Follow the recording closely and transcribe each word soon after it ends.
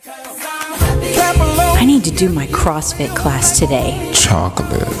need to do my CrossFit class today.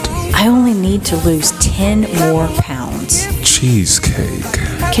 Chocolate. I only need to lose 10 more pounds. Cheesecake.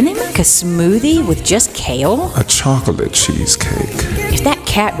 Can they make a smoothie with just kale? A chocolate cheesecake. If that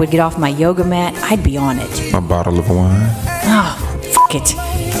cat would get off my yoga mat, I'd be on it. A bottle of wine. Oh, fuck it.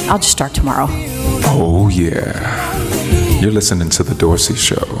 I'll just start tomorrow. Oh, yeah. You're listening to The Dorci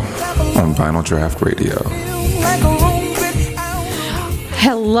Show on Vinyl Draft Radio.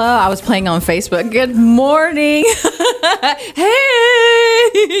 Hello, I was playing on Facebook. Good morning. Hey.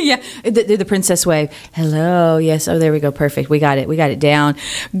 Yeah, the princess wave. Hello. Yes. Oh, there we go. Perfect. We got it down.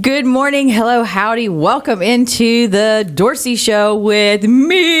 Good morning. Hello. Howdy. Welcome into the Dorci Show with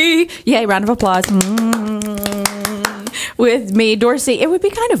me. Yay. Round of applause. With me, Dorci. It would be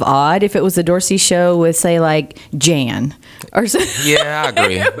kind of odd if it was the Dorci Show with, say, like Jan or something. Yeah, I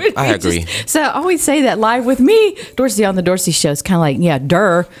agree. I agree. So I always say that live with me, Dorci on the Dorci Show. It's kind of like, yeah,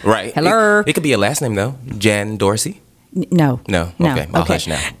 durr. Right. Hello. It could be a last name though. Jan Dorci. No. Okay. I'll hush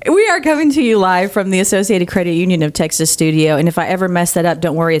now. We are coming to you live from the Associated Credit Union of Texas studio. And if I ever mess that up,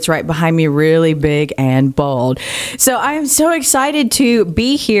 don't worry. It's right behind me, really big and bold. So I am so excited to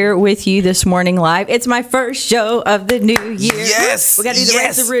be here with you this morning live. It's my first show of the new year. Yes. We got to do the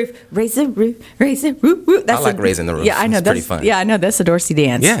raise the roof. Raise the roof. Raise the roof. I like raising the roof. Yeah, I know. It's pretty fun. Yeah, I know. That's the Dorci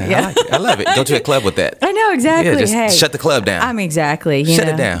dance. Yeah. I like it. I love it. Go to a club with that. I know, exactly. Yeah, just shut the club down. Exactly. Shut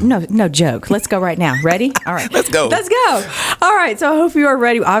it down. No joke. Let's go right now. Ready? All right. Let's go. All right. So I hope you are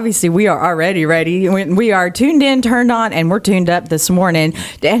ready. Obviously, we are already ready. We are tuned in, turned on, and we're tuned up this morning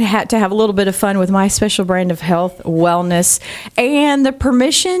and had to have a little bit of fun with my special brand of health, wellness, and the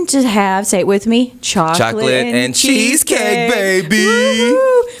permission to have, say it with me, chocolate and cheesecake, baby.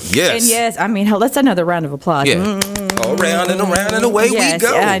 Woo-hoo. Yes. And yes, I mean, that's another round of applause. Yeah. Around and away we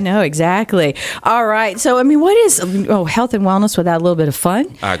go. Yeah, I know, exactly. All right. So, I mean, what is health and wellness without a little bit of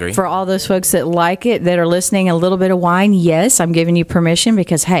fun? I agree. For all those folks that like it, that are listening, a little bit of wine, yes, I'm giving you permission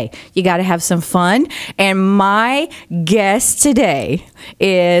because, hey, you got to have some fun. And my guest today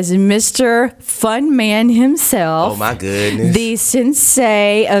is Mr. Fun Man himself. Oh, my goodness. The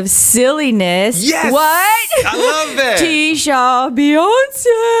sensei of silliness. Yes. What? I love that. Tisha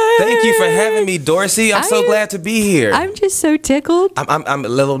Beyonce. Thank you for having me, Dorci. I'm so glad to be here. I'm just so tickled. I'm a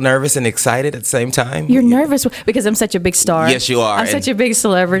little nervous and excited at the same time. You're nervous because I'm such a big star. Yes, you are. I'm such a big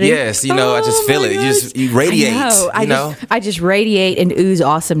celebrity. Yes, I just feel it. You radiate. I just radiate and ooze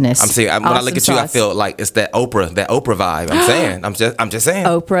awesomeness. I'm saying when I look at you, I feel like it's that Oprah vibe. I'm just saying.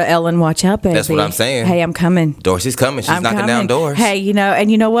 Oprah, Ellen, watch out, baby. That's what I'm saying. Hey, I'm coming. Dorci's coming. She's knocking down doors. Hey, and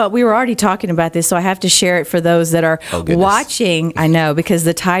you know what? We were already talking about this, so I have to share it for those that are watching. I know, because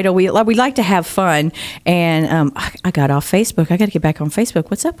the title, we like to have fun, and I got off Facebook. I got to get back on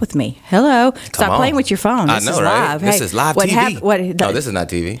Facebook. What's up with me? Hello. Stop playing with your phone. This is right? Live. This is live TV. No, this is not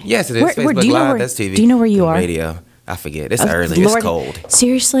TV. Yes, it is. Facebook Live. That's TV. Do you know where you are? Radio. I forget. It's early. It's cold.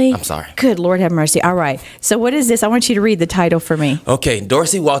 Seriously? I'm sorry. Good Lord have mercy. All right. So what is this? I want you to read the title for me. Okay.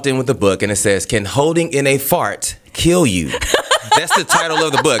 Dorci walked in with a book and it says, "Can holding in a fart kill you?" That's the title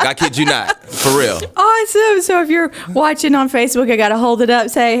of the book. I kid you not. For real. Awesome. So if you're watching on Facebook, I got to hold it up.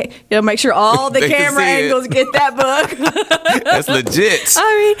 Say, make sure all the camera angles get that book. That's legit.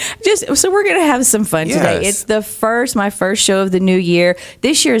 I mean, so we're going to have some fun today. It's my first show of the new year.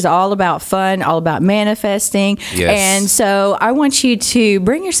 This year is all about fun, all about manifesting. Yes. And so I want you to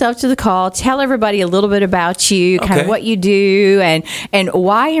bring yourself to the call. Tell everybody a little bit about you, kind of what you do, and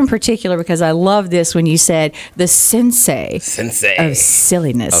why in particular, because I love this when you said the sensei of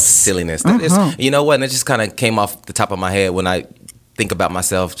silliness. That is, you know what? And it just kind of came off the top of my head when I think about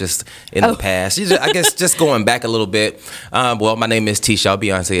myself just in the past. I guess just going back a little bit. Well, my name is Tisha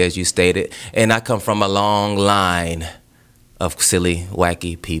Beyonce, as you stated, and I come from a long line of silly,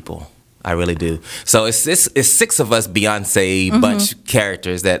 wacky people. I really do. So it's six of us Beyonce bunch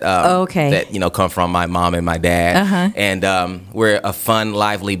characters that that come from my mom and my dad, and we're a fun,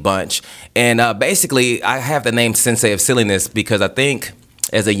 lively bunch. And basically, I have the name Sensei of Silliness because I think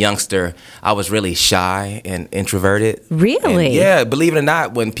as a youngster, I was really shy and introverted. Really? And yeah, believe it or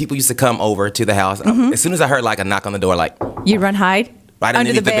not, when people used to come over to the house, as soon as I heard like a knock on the door, like you run hide. Right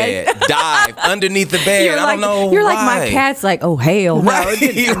underneath the bed. Dive underneath the bed. I don't know You're why. like, my cat's like, oh, hell no. Right.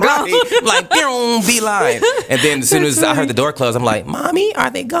 Like, be lying. And then as soon as I heard the door close, I'm like, Mommy,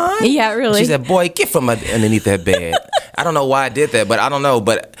 are they gone? Yeah, really. She said, boy, get from underneath that bed. I don't know why I did that, but I don't know.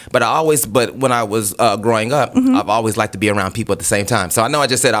 But when I was growing up, I've always liked to be around people at the same time. So I know I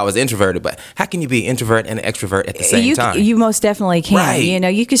just said I was introverted, but how can you be introvert and an extrovert at the same time? You most definitely can.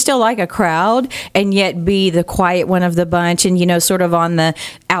 Right. You can still like a crowd and yet be the quiet one of the bunch and, sort of on on the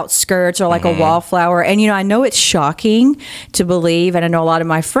outskirts or like a wallflower. And, I know it's shocking to believe, and I know a lot of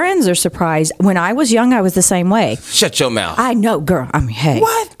my friends are surprised. When I was young, I was the same way. Shut your mouth. I know, girl. I mean, hey.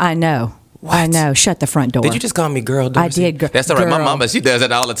 What? I know. What? I know. Shut the front door. Did you just call me girl, Dorci? I did, girl. That's all right. Girl. My mama, she does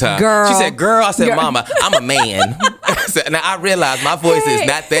that all the time. Girl. She said, girl. I said, Girl. mama, I'm a man. Now, I realize my voice is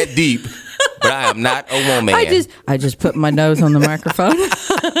not that deep, but I am not a woman. I just put my nose on the microphone.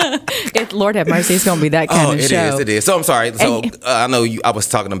 Lord have mercy, it's going to be that kind of show. It is. So I'm sorry. So I know I was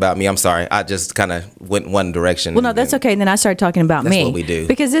talking about me. I'm sorry. I just kind of went one direction. Well, no, that's okay. And then I started talking about me. That's what we do.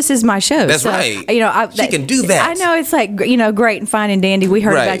 Because this is my show. That's right. She can do that. I know it's like, great and fine and dandy. We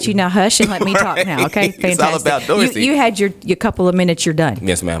heard about you. Now hush and let me talk now. Okay, fantastic. It's all about Dorci. You had your couple of minutes. You're done.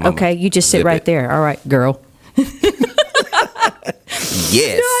 Yes, ma'am. Okay, you just sit right there. All right, girl.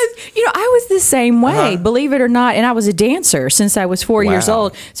 Yes. I was the same way, believe it or not. And I was a dancer since I was 4 years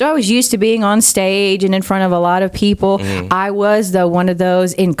old. So I was used to being on stage and in front of a lot of people. I was, though, one of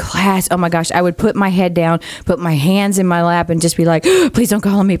those in class. Oh, my gosh. I would put my head down, put my hands in my lap, and just be like, please don't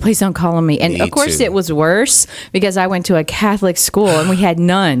call on me. Please don't call on me. And, of course, it was worse because I went to a Catholic school and we had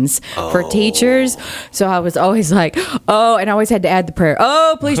nuns for teachers. So I was always like, and I always had to add the prayer.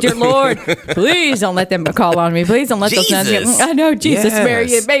 Oh, please, dear Lord, please don't let them call on me. Please don't let those nuns get. I know, Jesus,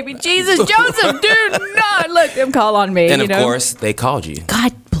 Mary, and baby Jesus, Joseph, do not let them call on me. And of course, they called you.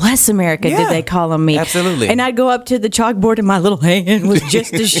 God bless America, did they call on me? Absolutely. And I'd go up to the chalkboard and my little hand was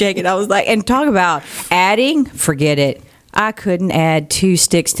just as shaking. I was like, and talk about adding, forget it. I couldn't add two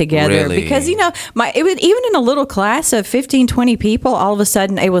sticks together because, it was even in a little class of 15, 20 people, all of a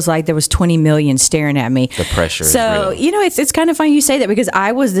sudden it was like there was 20 million staring at me. The pressure So, is real. It's kind of funny you say that because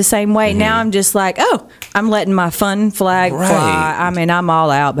I was the same way. Now I'm just like, I'm letting my fun flag fly. I mean, I'm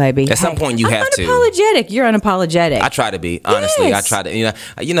all out, baby. At some point you have to. I'm unapologetic. You're unapologetic. I try to be, honestly. Yes. I try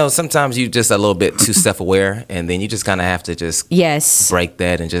to, sometimes you just a little bit too self-aware and then you just kind of have to just break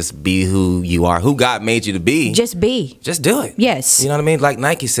that and just be who you are, who God made you to be. Just be. Just do it. Yes. You know what I mean? Like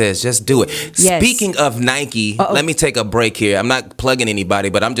Nike says, just do it. Yes. Speaking of Nike, let me take a break here. I'm not plugging anybody,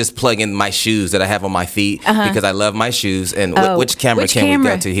 but I'm just plugging my shoes that I have on my feet because I love my shoes. And which camera can we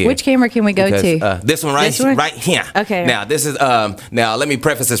go to here? Which camera can we go to? This one right here. Okay. Now, this is, now let me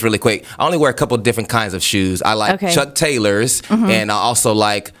preface this really quick. I only wear a couple different kinds of shoes. I like Chuck Taylor's and I also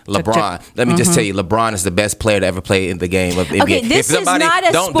like LeBron. Let me just tell you, LeBron is the best player to ever play in the game of NBA. Okay, this is not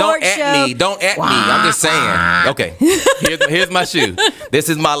a sports show. Don't at me. I'm just saying. Okay. Here's my shoe. This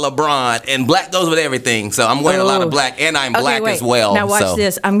is my LeBron, and black goes with everything. So I'm wearing a lot of black, and I'm black as well. Now watch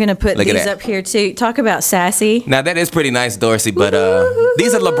this. I'm going to put these up here too. Talk about sassy. Now that is pretty nice, Dorci, but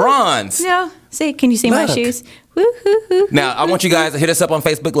these are LeBrons. No. See, can you see my shoes? Woo-hoo-hoo. Now, I want you guys to hit us up on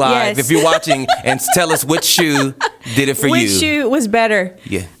Facebook Live if you're watching and tell us which shoe did it for you. Which shoe was better?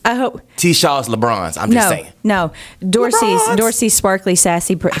 Yeah. I hope. T-Shaw's LeBron's. I'm just saying. No. Dorci's sparkly,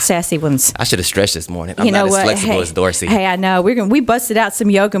 sassy ones. I should have stretched this morning. I'm not as flexible as Dorci. Hey, I know. We busted out some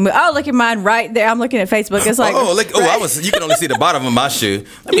yoga. Look at mine right there. I'm looking at Facebook. It's like, you can only see the bottom of my shoe.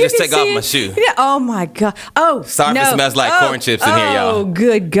 Let me just take off my shoe. Yeah. Oh my God. Oh, sorry if it smells like corn chips in here, y'all. Oh,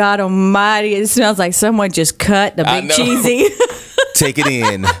 good God Almighty! It smells like someone just cut the big cheesy. Take it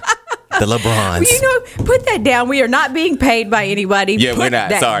in. The LeBrons. Put that down. We are not being paid by anybody. Yeah, put we're not.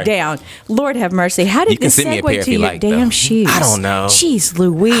 That Sorry. Down. Lord have mercy. How did this segue to your damn shoes? I don't know. Jeez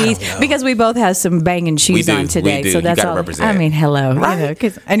Louise. Because we both have some banging shoes on today. We do. So that's all. Represent. I mean, hello.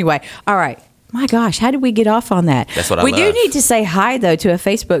 Right. Anyway, all right. My gosh, how did we get off on that? That's what I love. We do need to say hi, though, to a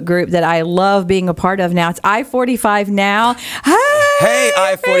Facebook group that I love being a part of now. It's I-45 Now. Hey,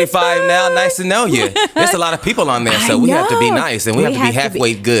 I-45 Now. Nice to know you. There's a lot of people on there, so we have to be nice, and we have to be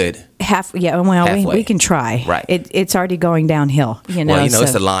halfway good. We can try. Right. It's already going downhill.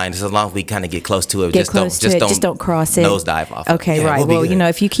 It's a line. As long as we kind of get close to it, just don't cross it. Nosedive off. Okay, right. Well,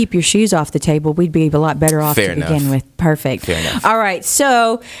 if you keep your shoes off the table, we'd be a lot better off to begin with. Perfect. Fair enough. All right.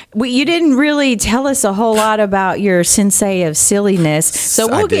 So you didn't really tell us a whole lot about your sensei of silliness. So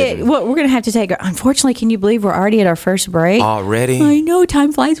we're going to have to take. Unfortunately, can you believe we're already at our first break? Already? I know.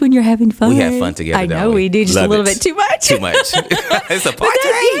 Time flies when you're having fun. We have fun together. I know we do. Just a little bit too much. Too much. It's a party.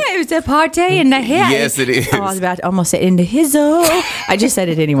 It's a party in the head. Yes, it is. I was about to almost say in the hizzo. I just said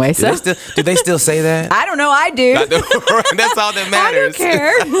it anyway. So do they still say that? I don't know. I do. That's all that matters. I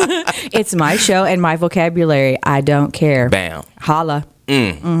don't care. It's my show and my vocabulary. I don't care. Bam. Holla.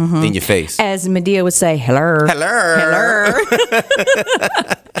 In your face. As Medea would say, hello. Hello. Hello.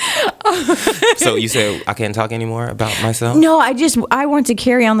 So you said I can't talk anymore about myself? No, I want to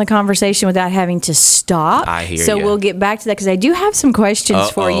carry on the conversation without having to stop. I hear So ya. we'll get back to that because I do have some questions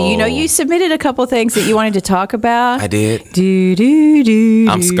for you. You know, you submitted a couple things that you wanted to talk about. I did.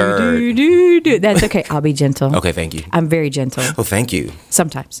 I'm scared. That's okay. I'll be gentle. Okay, thank you. I'm very gentle. Oh, thank you.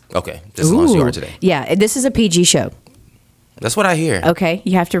 Sometimes. Okay, just as long as you are today. Yeah, this is a PG show. That's what I hear. Okay,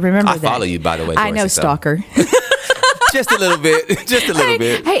 you have to remember I that. follow you, by the way, I know, Dorci, so. stalker. Just a little bit. Just a little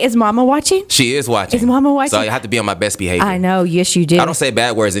bit. Hey, is Mama watching? She is watching. Is Mama watching? So I have to be on my best behavior. I know. Yes, you do. I don't say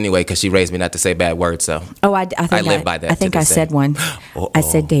bad words anyway because she raised me not to say bad words. So I think I live by that I think to I this said day. one. I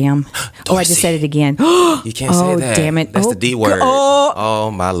said damn. Oh, I just Dorci. said it again. You can't say that. Damn it. That's the D word. Oh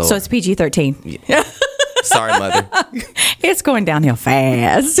my Lord. So it's PG-13. Sorry, mother. It's going downhill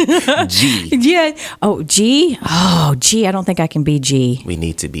fast. G. Yeah. Oh, G? Oh, G. I don't think I can be G. We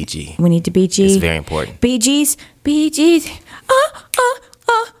need to be G. We need to be G. It's very important. Bee Gees. Bee Gees.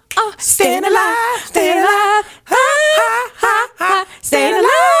 Staying alive. Staying alive. Staying alive.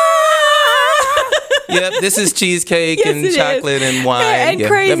 Yep, this is cheesecake Yes, and it chocolate is. and wine. And Yeah,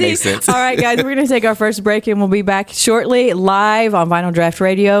 crazy. that makes sense. All right, guys, we're going to take our first break and we'll be back shortly live on Vinyl Draft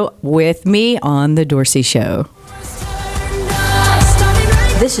Radio with me on The Dorci Show.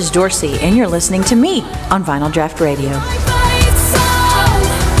 This is Dorci, and you're listening to me on Vinyl Draft Radio.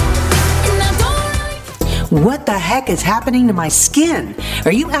 What the heck is happening to my skin?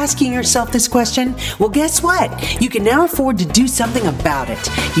 Are you asking yourself this question? Well, guess what? You can now afford to do something about it.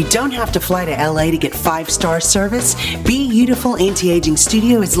 You don't have to fly to LA to get 5-star service. Be Beautiful Anti-Aging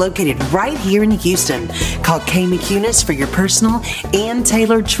Studio is located right here in Houston. Call Kay McCunis for your personal and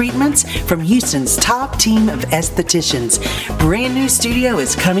tailored treatments from Houston's top team of estheticians. Brand new studio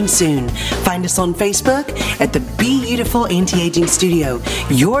is coming soon. Find us on Facebook at the Be Beautiful Anti-Aging Studio.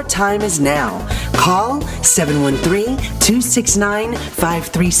 Your time is now. Call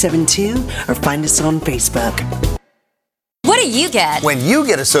 713-269-5372 or find us on Facebook. What do you get? When you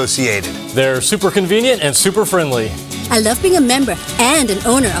get associated. They're super convenient and super friendly. I love being a member and an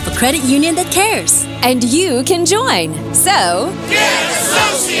owner of a credit union that cares. And you can join. So, get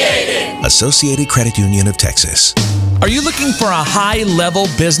associated! Associated Credit Union of Texas. Are you looking for a high-level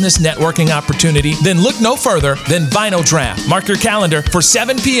business networking opportunity? Then look no further than Vinyl Draft. Mark your calendar for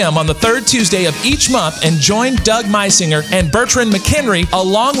 7 p.m. on the third Tuesday of each month and join Doug Meisinger and Bertrand McHenry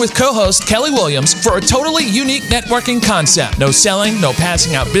along with co-host Kelly Williams for a totally unique networking concept. No selling, no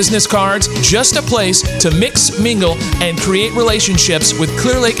passing out business cards, just a place to mix, mingle, and create relationships with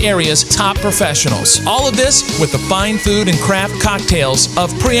Clear Lake area's top professionals. All of this with the fine food and craft cocktails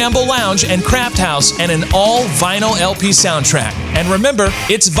of Preamble Lounge and Craft House and an all-vinyl LP soundtrack. And remember,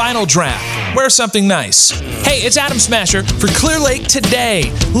 it's Vinyl Draft. Wear something nice. Hey, it's Adam Smasher for Clear Lake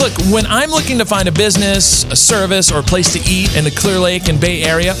Today. Look, when I'm looking to find a business, a service, or a place to eat in the Clear Lake and Bay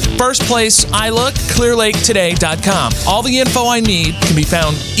Area, first place I look, clearlaketoday.com. All the info I need can be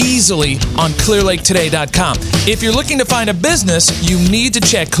found easily on clearlaketoday.com. If you're looking to find a business, you need to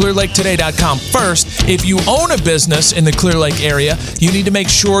check clearlaketoday.com first. If you own a business in the Clear Lake area, you need to make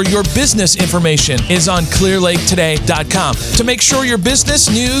sure your business information is on clearlaketoday.com. To make sure your business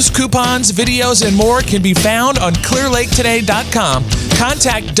news, coupons, videos, and more can be found on clearlaketoday.com,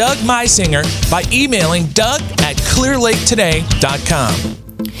 contact Doug Meisinger by emailing doug@clearlaketoday.com.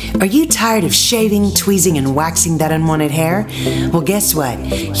 Are you tired of shaving, tweezing, and waxing that unwanted hair? Well, guess what?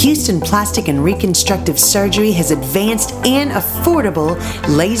 Houston Plastic and Reconstructive Surgery has advanced and affordable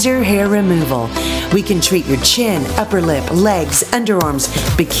laser hair removal. We can treat your chin, upper lip, legs, underarms,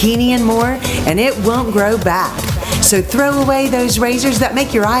 bikini, and more, and it won't grow back. So throw away those razors that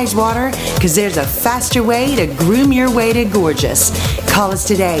make your eyes water, because there's a faster way to groom your way to gorgeous. Call us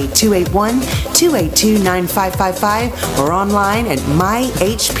today, 281-282-9555, or online at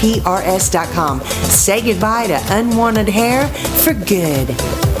myhprs.com. Say goodbye to unwanted hair for good.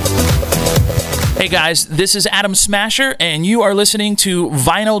 Hey guys, this is Adam Smasher, and you are listening to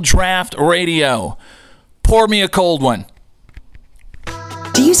Vinyl Draft Radio. Pour me a cold one.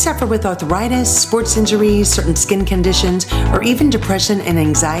 Do you suffer with arthritis, sports injuries, certain skin conditions, or even depression and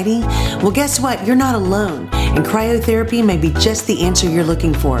anxiety? Well, guess what? You're not alone, and cryotherapy may be just the answer you're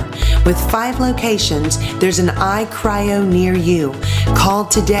looking for. With 5 locations, there's an iCryo near you. Call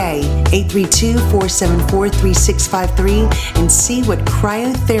today, 832-474-3653, and see what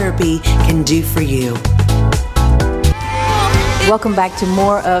cryotherapy can do for you. Welcome back to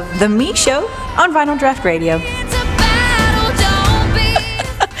more of The Me Show on Vinyl Draft Radio.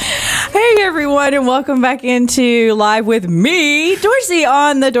 Hey everyone, and welcome back into Live with me, Dorci,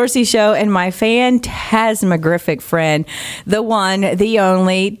 on the Dorci Show, and my phantasmagorific friend, the one, the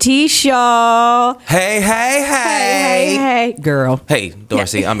only, T. Shaw. Hey, girl. Hey,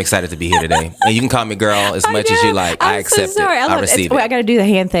 Dorci, I'm excited to be here today. And you can call me girl as much as you like. I accept it. I receive it. Wait, I got to do the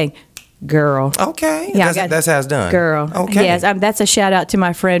hand thing. Girl. Okay. Yeah, that's how it's done. Girl. Okay. Yes, that's a shout out to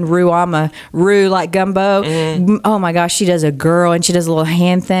my friend Ruama. Ru, like gumbo. Oh my gosh, she does a girl and she does a little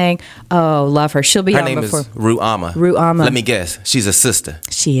hand thing. Oh, love her. She'll be her on name before. Is Ruama. Ruama. Let me guess. She's a sister.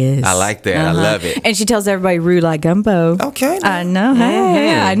 She is. I like that. I love it. And she tells everybody Ru like gumbo. Okay. I know.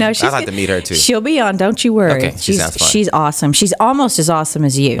 Hey, I know. I'd like to meet her too. She'll be on. Don't you worry. Okay. She sounds fun. She's awesome. She's almost as awesome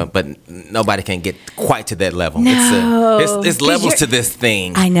as you. But nobody can get quite to that level. No. It's levels to this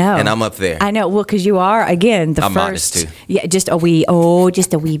thing. I know. And I'm up there. I know. Well, because you are, again, the I'm first. modest too. Yeah, just a wee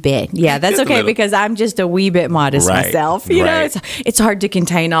bit. Yeah, that's okay because I'm just a wee bit modest myself. You know, it's hard to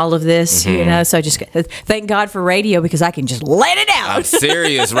contain all of this, you know, so I just thank God for radio because I can just let it out. I'm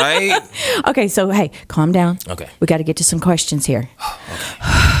serious, right? Okay, so hey, calm down. Okay. We got to get to some questions here.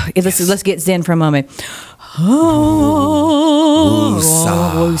 Okay. Let's get zen for a moment. Woosah.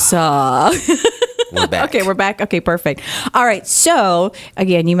 We're back. Okay, we're back. Okay, perfect. All right. So,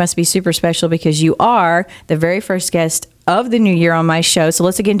 again, you must be super special because you are the very first guest of the new year on my show. So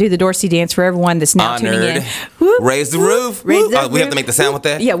let's again do the Dorci dance for everyone that's now tuning in. Whoop, raise the roof. Raise the roof. We have to make the sound with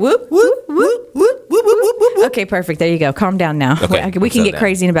that? Yeah. Whoop, whoop, whoop, whoop, whoop, whoop, whoop. Okay, perfect. There you go. Calm down now. Okay, we can get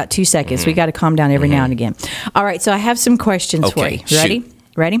crazy in about 2 seconds. We got to calm down every now and again. All right. So I have some questions for you. Ready?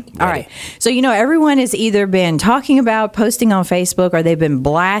 Ready? All right. So, you know, everyone has either been talking about, posting on Facebook, or they've been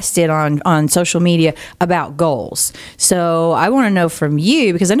blasted on social media about goals. So I want to know from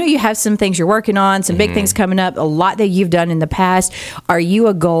you, because I know you have some things you're working on, some big things coming up, a lot that you've done in the past. Are you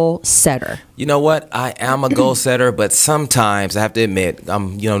a goal setter? You know what? I am a goal setter, but sometimes I have to admit,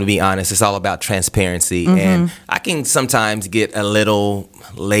 to be honest, it's all about transparency. And I can sometimes get a little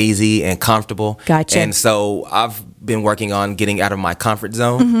lazy and comfortable. Gotcha. And so I've been working on getting out of my comfort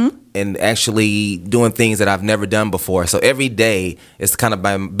zone and actually doing things that I've never done before. So every day it's kind of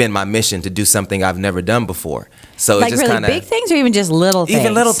been my mission to do something I've never done before. So like it's just really kind of big things or even just little things?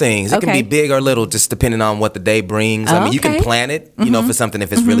 Even little things. It can be big or little, just depending on what the day brings. I mean, you can plan it, for something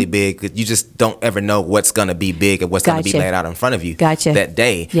if it's really big. You just don't ever know what's going to be big or what's going to be laid out in front of you that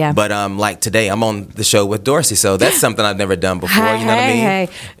day. Yeah. But like today, I'm on the show with Dorci, so that's something I've never done before. You know what I mean? Hey,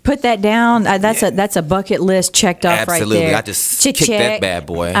 put that down. That's a bucket list checked off right there. Absolutely. I just kicked that bad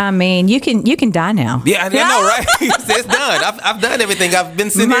boy. I mean, you can die now. Yeah, I know, right? It's done. I've done everything I've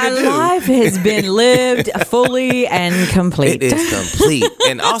been sitting here to do. My life has been lived fully and complete. It is complete.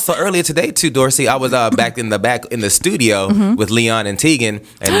 And also earlier today too, Dorci, I was back in the studio with Leon and Tegan,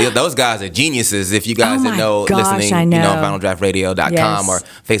 and those guys are geniuses. If you guys that know listening, FinalDraftRadio.com or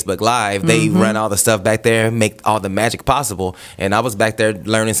Facebook Live, they run all the stuff back there, make all the magic possible. And I was back there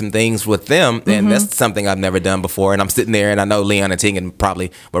learning some things with them, and that's something I've never done before. And I'm sitting there, and I know Leon and Tegan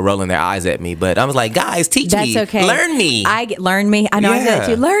probably were rolling their eyes at me, but I was like, guys, teach me. That's okay. Learn me. Learn me. I know I said that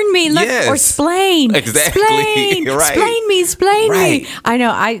too. Learn me. Or explain. Exactly. Explain. Right. Explain me. I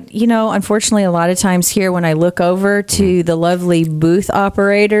know. Unfortunately, a lot of times here when I look over to the lovely booth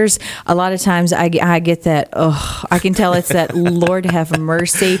operators, a lot of times I get that, I can tell it's that, Lord have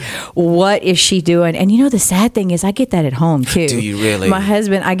mercy. What is she doing? And the sad thing is I get that at home too. Do you really? My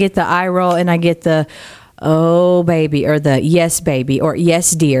husband, I get the eye roll and I get the, oh baby, or the yes baby, or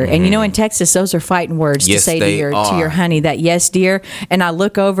yes dear. And in Texas those are fighting words to say to your honey, that yes dear. And I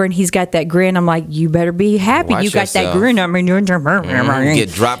look over and he's got that grin. I'm like, you better be happy. Watch you got yourself. that grin. I mean, you're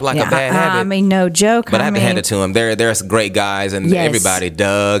get dropped like a bad habit. I mean, no joke. But I have to hand it to them. They're some great guys, and everybody,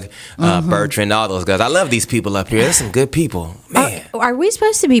 Doug, Bertrand, all those guys. I love these people up here. There's some good people. Man, are we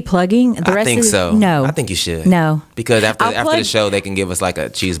supposed to be plugging the rest? I think so. No, I think you should. No, because after the show, they can give us like a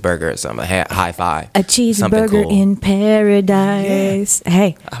cheeseburger or something, a high five, a cheeseburger in paradise. Yeah.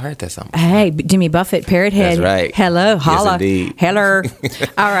 Hey, I heard that something. Hey, Jimmy Buffett, Parrot Head. That's right. Hello, holla. Yes, indeed. Hello.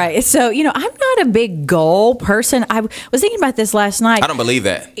 All right. So I'm not a big goal person. I was thinking about this last night. I don't believe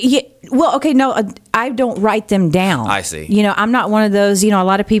that. Yeah. Well, okay, no, I don't write them down. I see. I'm not one of those. A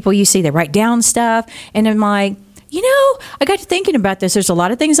lot of people you see they write down stuff, and I'm like, I got to thinking about this. There's a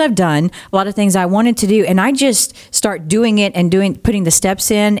lot of things I've done, a lot of things I wanted to do, and I just start doing it and putting the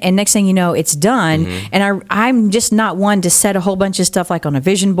steps in, and next thing you know, it's done. And I'm just not one to set a whole bunch of stuff like on a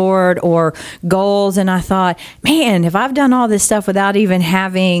vision board or goals. And I thought, man, if I've done all this stuff without even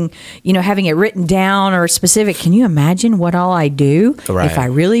having it written down or specific, can you imagine what all I do if I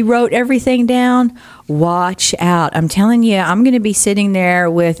really wrote everything down? watch out. I'm telling you, I'm going to be sitting there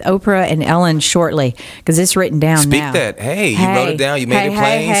with Oprah and Ellen shortly because it's written down now. Speak that. Hey, you wrote it down. You made it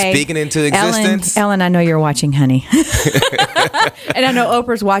plain. Speaking into existence. Ellen, I know you're watching, honey. And I know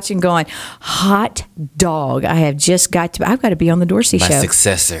Oprah's watching going, hot dog. I've got to be on the Dorci Show. My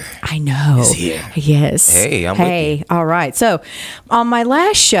successor. I know. Is here. Yes. Hey, I'm with you. All right. So on my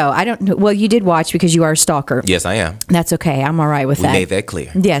last show, I don't know. Well, you did watch because you are a stalker. Yes, I am. That's okay. I'm all right with that. We made that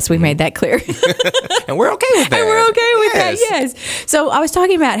clear. Yes, we made that clear. And we're okay with that. And we're okay with that, yes. So I was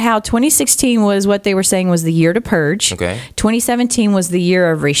talking about how 2016 was what they were saying was the year to purge. Okay. 2017 was the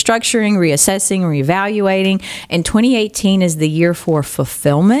year of restructuring, reassessing, reevaluating. And 2018 is the year for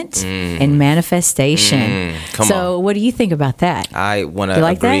fulfillment and manifestation. Come on. What do you think about that? I want to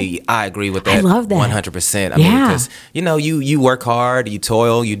agree. That? I agree with that. I love that. 100%. I mean, because, you work hard, you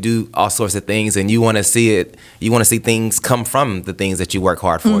toil, you do all sorts of things, and you want to see it. You want to see things come from the things that you work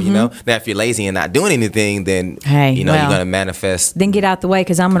hard for, Now, if you're lazy and not doing anything, then, you're going to manifest. Then get out the way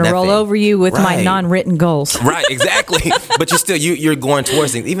because I'm going to roll over you with my non-written goals. Right, exactly. But you're going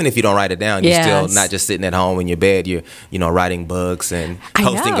towards things. Even if you don't write it down, you're still not just sitting at home in your bed. You're, writing books and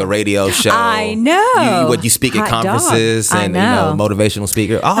hosting a radio show. I know. You speak at conferences and, motivational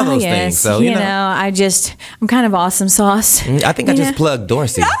speaker, all those things. So, I'm kind of awesome sauce. I think I just plugged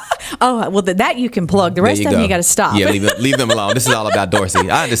Dorci. Oh, well, that you can plug. The rest of them you got to stop. Yeah, leave them alone. This is all about Dorci.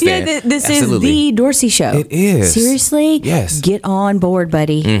 I understand. Yeah, this Absolutely. Is the Dorci Show. It is. Seriously? Yes. Get on board,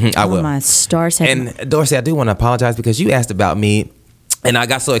 buddy. I will. My stars. And Dorci, I do want to apologize because you asked about me. And I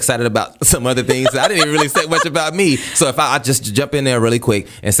got so excited about some other things that I didn't even really say much about me. So if I just jump in there really quick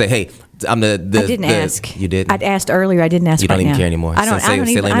and say, hey, I'm the I didn't ask. You did? I'd asked earlier. I didn't ask. You don't right even now. care anymore. I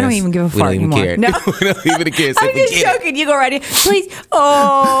don't even give a fuck anymore. Care. No, we don't even care. I'm just joking. You go right in, please.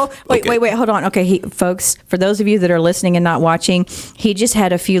 Oh, wait, hold on. Okay, folks, for those of you that are listening and not watching, he just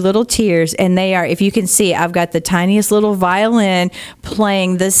had a few little tears, and they are. If you can see, I've got the tiniest little violin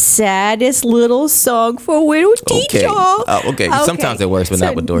playing the saddest little song for little teacher. Okay. Sometimes it works, but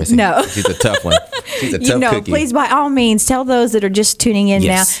not with Dorci. No, she's a tough one. She's a tough cookie. Please, by all means, tell those that are just tuning in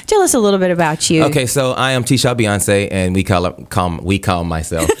now. Tell us a little bit about you. Okay, so I am T-Shaw Beyonce, and we call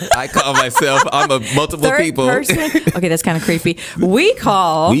myself. I call myself. I'm a multiple Third people. Person? Okay, that's kind of creepy. We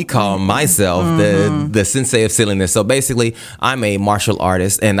call myself the sensei of silliness. So basically, I'm a martial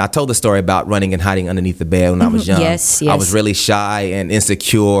artist, and I told the story about running and hiding underneath the bed when I was young. Yes. I was really shy and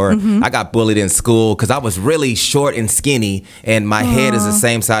insecure. I got bullied in school because I was really short and skinny, and my head is the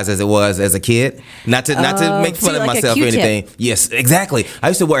same size as it was as a kid. Not to make fun of myself or anything. Yes, exactly. I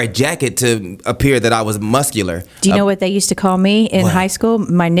used to wear a jacket to appear that I was muscular. Do you know what they used to call me in high school?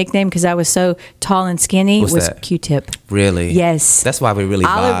 My nickname, because I was so tall and skinny, was Q-tip. Really? Yes. That's why we really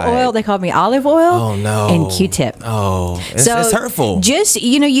Olive oil. They called me Olive Oil. Oh, no. And Q-tip. Oh, it's hurtful. Just,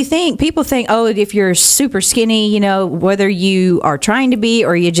 people think, if you're super skinny, whether you are trying to be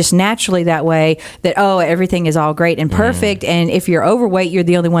or you're just naturally that way, that, everything is all great and perfect. And if you're overweight, you're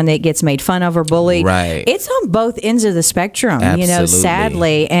the only one that gets made fun of or bullied. Right. It's on both ends of the spectrum, Absolutely.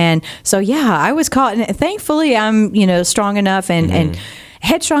 Sadly. And so, I was caught. And thankfully, I'm, strong enough and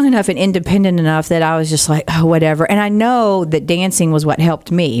headstrong enough and independent enough that I was just like, oh, whatever. And I know that dancing was what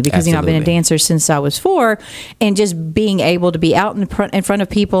helped me because, I've been a dancer since I was 4, and just being able to be out in front of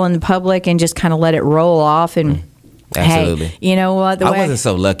people in the public and just kind of let it roll off and Absolutely. Hey, you know what? I wasn't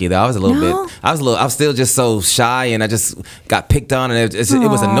so lucky though. I was a little bit. I was still just so shy, and I just got picked on, and it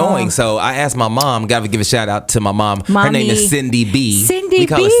was annoying. So I asked my mom. Got to give a shout out to my mom. Mommy. Her name is Cindy B. We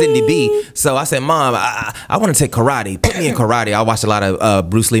call her Cindy B. So I said, Mom, I want to take karate. Put me in karate. I watched a lot of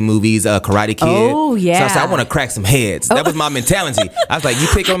Bruce Lee movies, Karate Kid. Oh yeah. So I said, I want to crack some heads. That was my mentality. I was like, you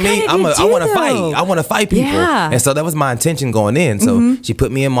pick on me, I want to fight. I want to fight people. Yeah. And so that was my intention going in. So she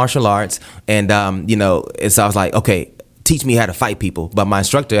put me in martial arts, and and so I was like, okay, teach me how to fight people. But my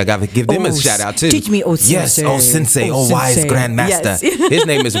instructor, I got to give them a shout out too. Teach me, sensei. Yes, sensei, wise grandmaster. Yes. His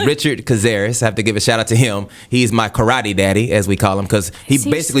name is Richard Cazares. I have to give a shout out to him. He's my karate daddy, as we call him, because he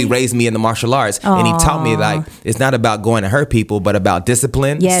basically raised me in the martial arts. Aww. And he taught me, like, it's not about going to hurt people, but about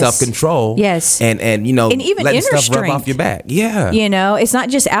discipline, self-control, and even letting stuff strength. rub off your back. Yeah. It's not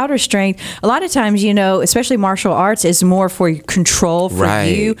just outer strength. A lot of times, especially martial arts is more for control for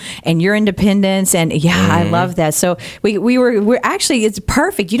you and your independence. And I love that. So we're actually, it's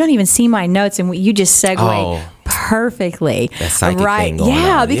perfect. You don't even see my notes, and you just segue perfectly. That psychic thing going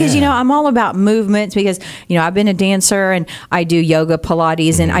on. Because I'm all about movements, because I've been a dancer, and I do yoga,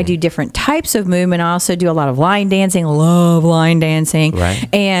 Pilates, and I do different types of movement. I also do a lot of line dancing. Love line dancing. Right.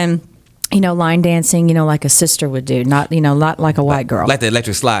 And line dancing, like a sister would do, not like a white girl. Like the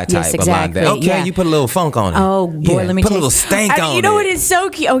electric slide type. Yes, exactly. Of line dance. Okay, you put a little funk on it. Oh, boy, let me put tell a little stank on it. You know what? It's so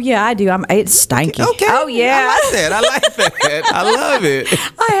cute. Oh, yeah, I do. It's stanky. Okay. Oh, yeah. I like that. I love it.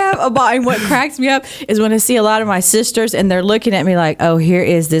 I have a ball. And what cracks me up is when I see a lot of my sisters and they're looking at me like, oh, here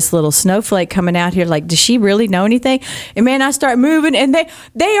is this little snowflake coming out here. Like, does she really know anything? And man, I start moving and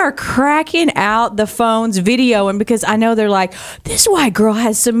they are cracking out the phones videoing because I know they're like, this white girl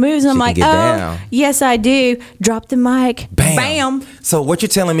has some moves. And I'm like, down. Yes, I do. Drop the mic. Bam. So what you're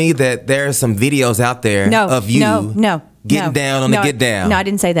telling me that there are some videos out there of you getting down on the get down? No, I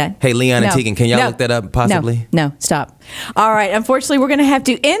didn't say that. Hey, Leon and Tegan, can y'all look that up possibly? No, stop. All right. Unfortunately, we're going to have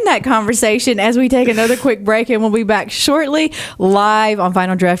to end that conversation as we take another quick break, and we'll be back shortly live on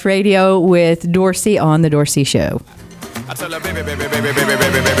Final Draft Radio with Dorci on The Dorci Show. I tell her, baby,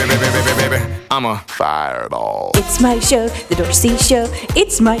 I'm a fireball. It's my show, The Dorci Show.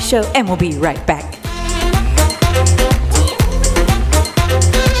 It's my show, and we'll be right back.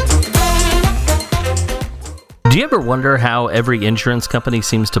 Do you ever wonder how every insurance company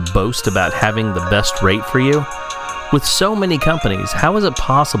seems to boast about having the best rate for you? With so many companies, how is it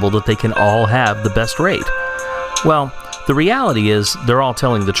possible that they can all have the best rate? Well, the reality is they're all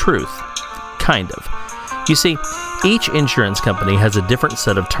telling the truth. Kind of. You see, each insurance company has a different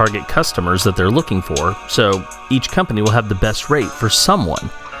set of target customers that they're looking for, so each company will have the best rate for someone.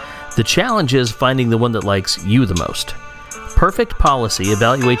 The challenge is finding the one that likes you the most. Perfect Policy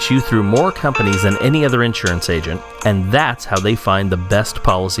evaluates you through more companies than any other insurance agent, and that's how they find the best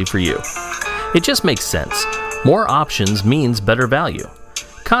policy for you. It just makes sense. More options means better value.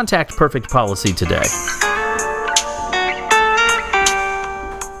 Contact Perfect Policy today.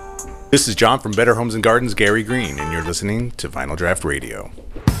 This is John from Better Homes and Gardens, Gary Green, and you're listening to Final Draft Radio.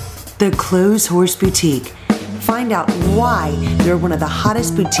 The Clothes Horse Boutique. Find out why they're one of the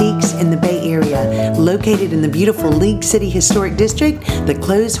hottest boutiques in the Bay Area. Located in the beautiful League City Historic District, the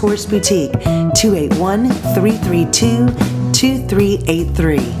Clothes Horse Boutique,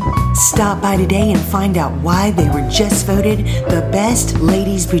 281-332-2383. Stop by today and find out why they were just voted the best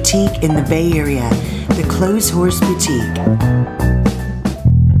ladies boutique in the Bay Area. The Clothes Horse Boutique.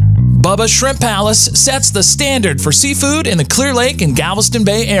 Bubba's Shrimp Palace sets the standard for seafood in the Clear Lake and Galveston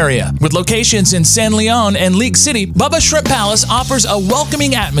Bay area. With locations in San Leon and League City, Bubba's Shrimp Palace offers a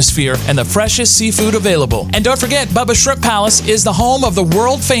welcoming atmosphere and the freshest seafood available. And don't forget, Bubba's Shrimp Palace is the home of the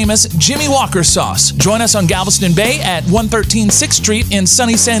world-famous Jimmy Walker sauce. Join us on Galveston Bay at 113 6th Street in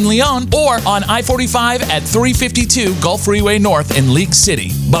sunny San Leon or on I-45 at 352 Gulf Freeway North in League City.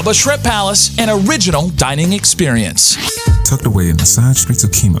 Bubba's Shrimp Palace, an original dining experience. Tucked away in the side streets of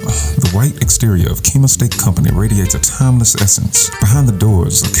Kemah, the white exterior of Kemah Steak Company radiates a timeless essence. Behind the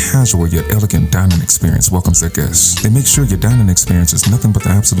doors, a casual yet elegant dining experience welcomes their guests. They make sure your dining experience is nothing but the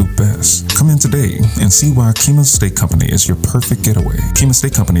absolute best. Come in today and see why Kemah Steak Company is your perfect getaway. Kemah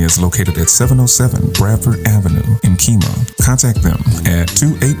Steak Company is located at 707 Bradford Avenue in Kemah. Contact them at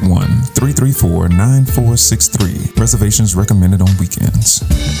 281-334-9463. Reservations recommended on weekends.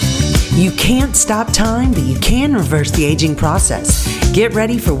 You can't stop time, but you can reverse the aging process. Get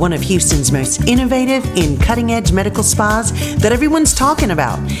ready for one of Houston's most innovative and cutting-edge medical spas that everyone's talking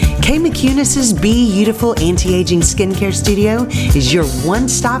about. Kay McCunis's Be Beautiful Anti-Aging Skincare Studio is your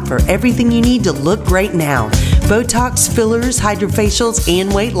one-stop for everything you need to look great now. Botox, fillers, hydrofacials,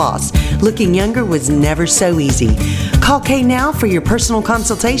 and weight loss. Looking younger was never so easy. Call Kay now for your personal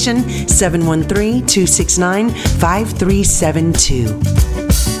consultation, 713-269-5372.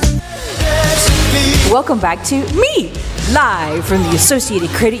 Welcome back to me, live from the Associated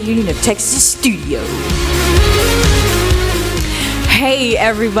Credit Union of Texas studio. Hey,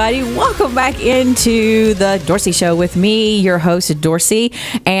 everybody. Welcome back into the Dorci Show with me, your host, Dorci.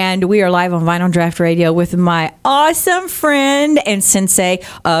 And we are live on Vinyl Draft Radio with my awesome friend and sensei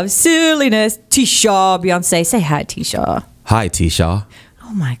of silliness, T-Shaw Beyonce. Say hi, T-Shaw. Hi, T-Shaw.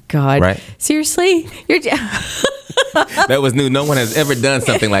 Oh, my God. Right? Seriously? You're... That was new. No one has ever done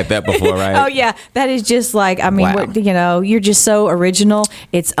something like that before, right? Oh, yeah. That is just like, I mean, wow. You're just so original.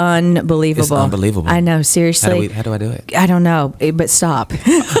 It's unbelievable. It's unbelievable. I know, seriously. How do I do it? I don't know, but stop.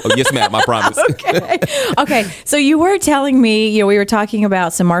 Oh, yes, ma'am. I promise. Okay. So you were telling me, we were talking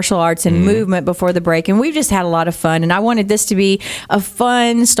about some martial arts and movement before the break, and we've just had a lot of fun. And I wanted this to be a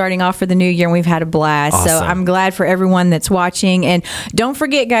fun starting off for the new year, and we've had a blast. Awesome. So I'm glad for everyone that's watching. And don't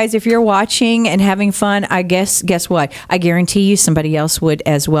forget, guys, if you're watching and having fun, guess what? I guarantee you somebody else would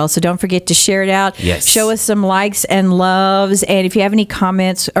as well. So don't forget to share it out. Yes. Show us some likes and loves. And if you have any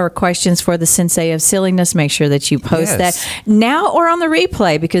comments or questions for the Sensei of Silliness, make sure that you post that now or on the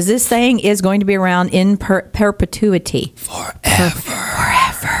replay, because this thing is going to be around in perpetuity.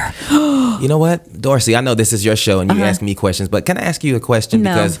 Forever. You know what, Dorci? I know this is your show and you ask me questions, but can I ask you a question?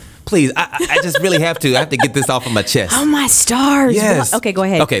 No. Because please, I just really have to. I have to get this off of my chest. Oh, my stars. Yes. Okay, go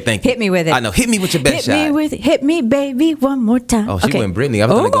ahead. Okay, thank you. Hit me with it. I know. Hit me with your best shot. Hit me, baby, one more time. Oh, she okay. went Brittany. I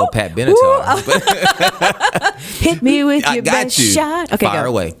was going to go Pat Benatar. Hit me with your got best you. shot. Okay, Fire go.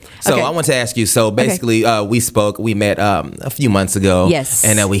 away. So Okay. I want to ask you. So basically, we met a few months ago. Yes.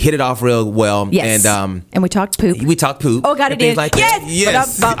 And we hit it off real well. Yes. And we talked poop. we talked poop. Oh, got and it things in. like Yes. that.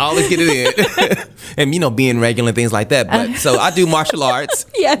 Yes. Ba-dum-bum. Always get it in. And being regular and things like that. But so I do martial arts.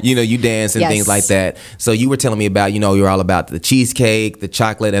 Yes. You dance and Yes. things like that. So you were telling me about you're all about the cheesecake, the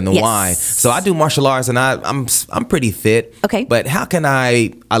chocolate, and the Yes. wine. So I do martial arts and I'm pretty fit. Okay. But how can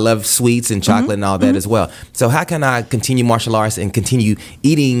I love sweets and chocolate and all that as well. So how can I continue martial arts and continue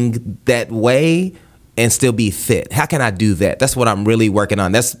eating that way and still be fit? How can I do that? That's what I'm really working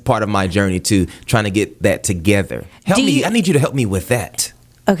on. That's part of my journey to trying to get that together. Help me. I need you to help me with that.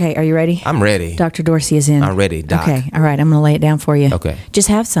 Okay, are you ready? I'm ready. Dr. Dorci is in. I'm ready, Doc. Okay, all right, I'm going to lay it down for you. Okay. Just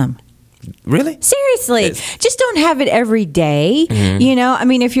have some. Really? Seriously, Yes. just don't have it every day.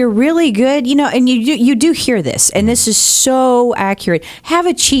 Mm-hmm. If you're really good, and you do hear this, and this is so accurate. Have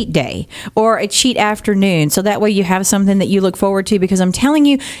a cheat day or a cheat afternoon, so that way you have something that you look forward to. Because I'm telling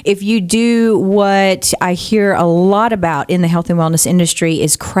you, if you do what I hear a lot about in the health and wellness industry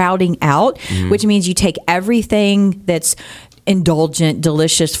is crowding out, which means you take everything that's indulgent,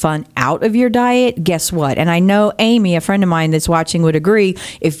 delicious, fun out of your diet, guess what? And I know Amy, a friend of mine that's watching, would agree.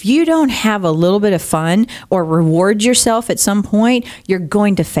 If you don't have a little bit of fun or reward yourself at some point, you're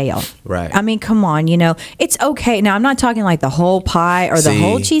going to fail. Right. I mean, come on, it's okay. Now, I'm not talking like the whole pie or the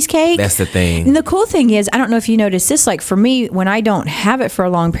whole cheesecake. That's the thing. And the cool thing is, I don't know if you noticed this, like for me, when I don't have it for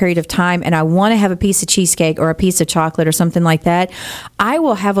a long period of time and I want to have a piece of cheesecake or a piece of chocolate or something like that, I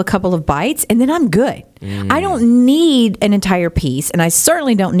will have a couple of bites and then I'm good. I don't need an entire piece, and I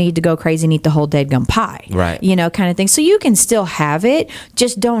certainly don't need to go crazy and eat the whole dead gum pie. Right. Kind of thing. So you can still have it,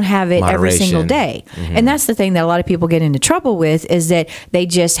 just don't have it every single Moderation. day. And that's the thing that a lot of people get into trouble with, is that they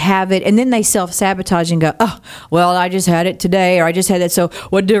just have it and then they self-sabotage and go, oh, well, I just had it today, or I just had it, so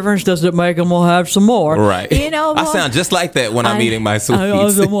what difference does it make? And we'll have some more. Right. I sound just like that when I'm eating my sweets. I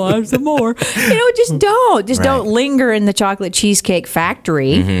also want to have some more. Just don't linger in the chocolate cheesecake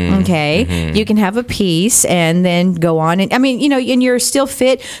factory. Okay. You can have a piece and then go on. And and you're still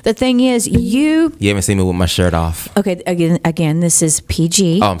fit. The thing is, you haven't seen me with my shirt off. Okay, again, this is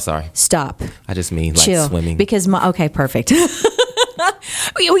PG. Oh, I'm sorry. Stop. I just mean like Chill. swimming. Because okay, perfect.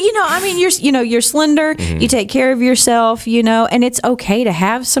 You're slender. You take care of yourself, and it's okay to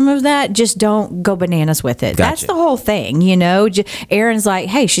have some of that. Just don't go bananas with it. Gotcha. That's the whole thing, Erin's like,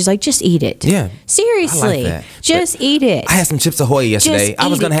 hey, she's like, just eat it. Yeah. Seriously. I like that. Just eat it. I had some Chips Ahoy yesterday. I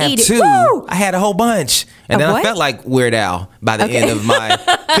was going to have two. Woo! I had a whole bunch. And then I felt like Weird Al by the end of my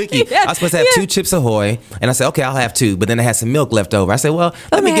cookie. I was supposed to have 2 Chips Ahoy. And I said, okay, I'll have 2. But then I had some milk left over. I said, well,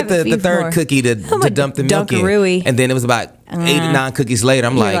 let me get the third cookie to dump the milk in. And then it was about 8 or 9 cookies later.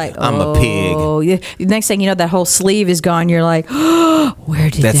 I'm like, I'm a pig. The next thing you know, that whole sleeve is gone. You're like, oh, where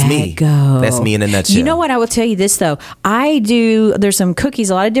did That's that me. go? That's me in a nutshell. You know what? I will tell you this, though. There's some cookies,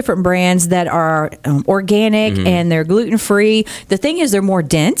 a lot of different brands that are organic and they're gluten-free. The thing is, they're more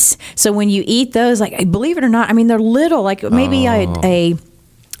dense. So when you eat those, like, believe it or not, they're little, like maybe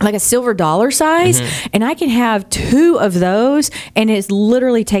like a silver dollar size, and I can have 2 of those, and it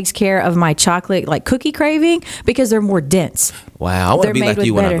literally takes care of my chocolate like cookie craving because they're more dense. Wow, I want to be like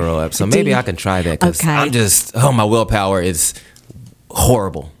you when I grow up, so maybe I can try that because I'm just, my willpower is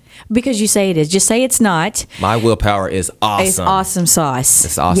horrible. Because you say it is. Just say it's not. My willpower is awesome. It's awesome sauce.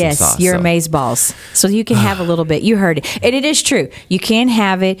 It's awesome Yes, sauce. you're amazeballs. So you can have a little bit. You heard it. And it is true. You can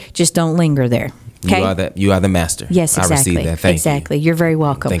have it, just don't linger there. Okay? You are the master. Yes, exactly. I receive that. Thank exactly. You're very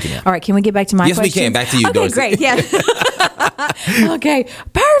welcome. Thank you. Ma'am. All right, can we get back to my question? Yes, we can. Back to you, Okay, Dorci. great. Yeah. Okay,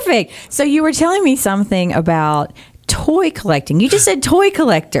 perfect. So you were telling me something about toy collecting. You just said toy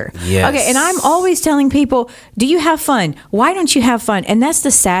collector. Yes. Okay, and I'm always telling people, do you have fun? Why don't you have fun? And that's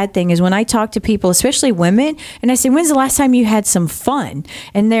the sad thing is when I talk to people, especially women, and I say, when's the last time you had some fun?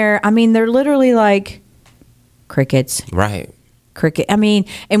 And they're literally like crickets. Right. Cricket.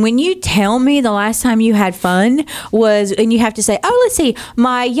 And when you tell me the last time you had fun was, and you have to say, oh, let's see,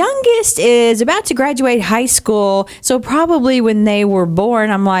 my youngest is about to graduate high school, so probably when they were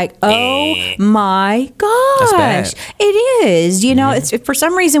born, I'm like, oh my gosh, That's bad. It is. It's for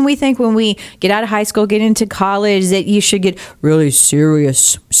some reason we think when we get out of high school, get into college, that you should get really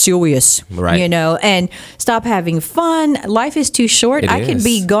serious, right? And stop having fun. Life is too short. I could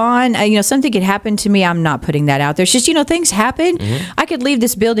be gone. Something could happen to me. I'm not putting that out there. It's just things happen. I could leave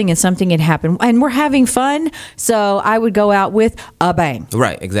this building and something had happened, and we're having fun, so I would go out with a bang.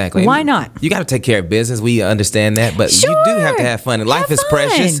 Right, exactly. Why not? You got to take care of business. We understand that, but you do have to have fun. And life is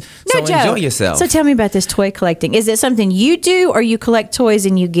precious, so enjoy yourself. So tell me about this toy collecting. Is it something you do, or you collect toys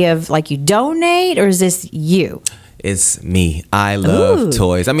and you give, like you donate, or is this you? It's me. I love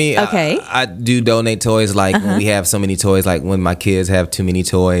toys. I mean, I do donate toys. Like when we have so many toys, like when my kids have too many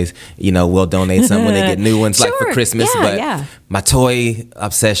toys, we'll donate some when they get new ones, like for Christmas. My toy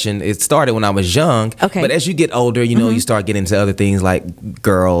obsession, it started when I was young. But as you get older, you start getting into other things like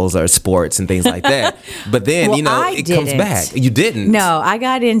girls or sports and things like that. But then, it comes back. You didn't. No, I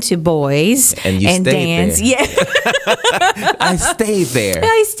got into boys and stayed dance. There. Yeah. I stayed there.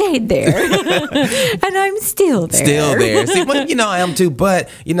 I stayed there. And I'm still there. Still there. See, but I am too. But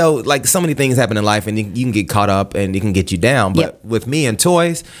like so many things happen in life, and you can get caught up, and it can get you down. But with me and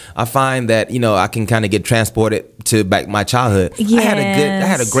toys, I find that I can kind of get transported to back my childhood. Yes. I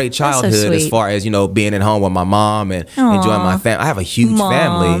had a great childhood as far as being at home with my mom and enjoying my family. I have a huge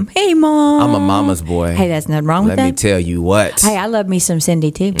family. Hey, Mom. I'm a mama's boy. Hey, that's nothing wrong with that. Let me tell you what. Hey, I love me some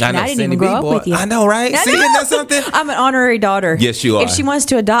Cindy too. I know, I didn't Cindy even grow up boy. with you. I know, right? See, isn't that something? I'm an honorary daughter. Yes, you are. If she wants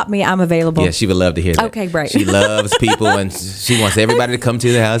to adopt me, I'm available. Yeah, she would love to hear that. Okay, great. She loves people, and she wants everybody to come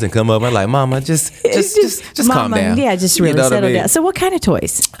to the house and come over. Like, Mama, just calm down. Yeah, just really settle down. So, what kind of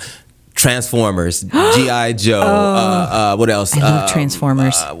toys? Transformers, G.I. Joe, what else? I love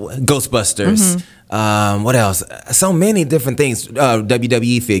Transformers. Ghostbusters. What else? So many different things.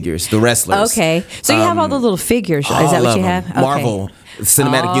 WWE figures, the wrestlers. Okay. So you have all the little figures. Is that what you have? Okay. Marvel.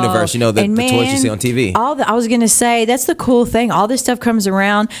 Cinematic universe, the toys you see on TV. I was going to say, that's the cool thing. All this stuff comes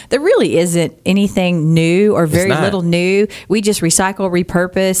around. There really isn't anything new or very little new. We just recycle,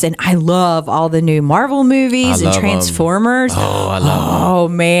 repurpose, and I love all the new Marvel movies and Transformers. I love them. Oh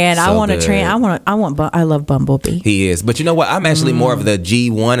man, So I want to good. I love Bumblebee. He is. But you know what? I'm actually more of the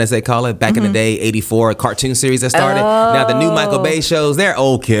G1, as they call it, back in the day, 84 cartoon series that started. Now the new Michael Bay shows, they're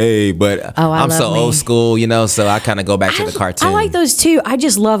okay, but I'm so old school, so I kind of go back to the cartoon. I like those too. I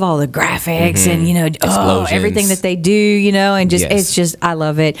just love all the graphics and Explosions. everything that they do, and just it's just I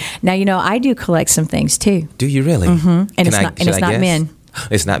love it. Now I do collect some things too. Do you really? And it's not men.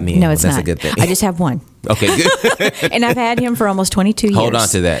 It's not men. No, it's That's not. a good thing. I just have one. Okay, good. And I've had him for almost 22 years. Hold on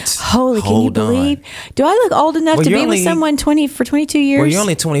to that. Can you believe? Do I look old enough to be with someone for 22 years? Well, you're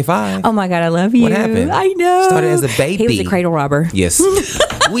only 25. Oh my God, I love you. What happened? I know. Started as a baby. He was a cradle robber. Yes.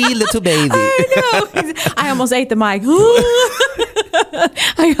 Wee little baby. I know. I almost ate the mic.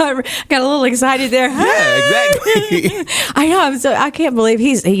 I got a little excited there. Yeah, exactly. I know. I can't believe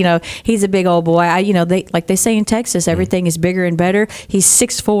he's a big old boy. They say in Texas, everything is bigger and better. He's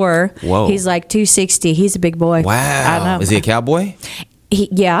 6'4". Whoa. He's like 260. He's a big boy. Wow. I know. Is he a cowboy?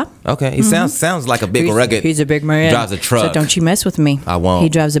 Yeah. Okay. He sounds like a big rugged. He's a big man. Drives a truck. So don't you mess with me. I won't. He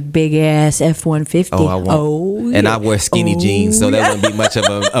drives a big ass F-150. Oh, I won't. Oh, and I wear skinny jeans, so that wouldn't be much of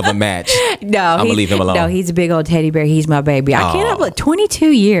a match. No, I'm gonna leave him alone. No, he's a big old teddy bear. He's my baby. I cannot believe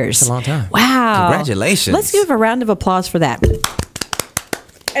 22 years. That's a long time. Wow. Congratulations. Let's give a round of applause for that.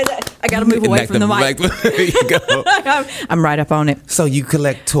 I got to move away from the mic. There you go. I'm right up on it. So you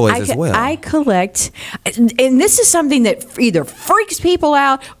collect toys as well. I collect, and this is something that either freaks people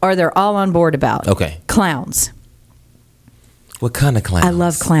out or they're all on board about. Okay. Clowns. What kind of clowns? I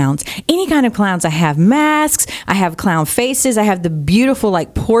love clowns. Any kind of clowns. I have masks. I have clown faces. I have the beautiful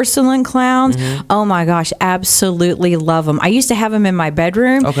porcelain clowns. Oh my gosh, absolutely love them. I used to have them in my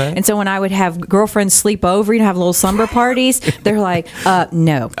bedroom. Okay. And so when I would have girlfriends sleep over, have little slumber parties, they're like,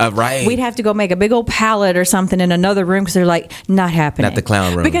 no. Right. We'd have to go make a big old pallet or something in another room because they're like, not happening. Not the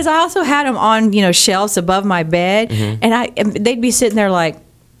clown room. Because I also had them on, shelves above my bed, and they'd be sitting there like,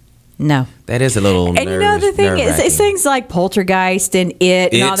 no. That is a little And the thing is, it's things like Poltergeist and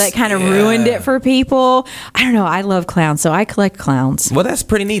and all that kind of ruined it for people. I don't know. I love clowns, so I collect clowns. Well, that's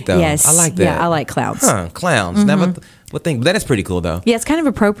pretty neat, though. Yes. I like that. Yeah, I like clowns. Huh, clowns. Never would think. That is pretty cool, though. Yeah, it's kind of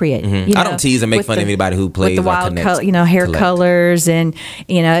appropriate. I don't tease and make fun of anybody who plays with the wild hair colors, and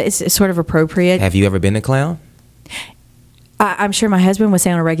it's sort of appropriate. Have you ever been a clown? I'm sure my husband would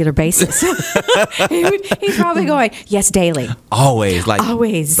say on a regular basis. He's probably going, yes, daily. Always.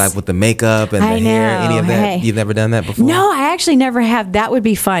 Always. Like with the makeup and the hair, any of that? Hey. You've never done that before? No, I actually never have. That would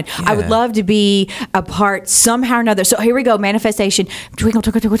be fun. Yeah. I would love to be a part somehow or another. So here we go, manifestation. Twinkle,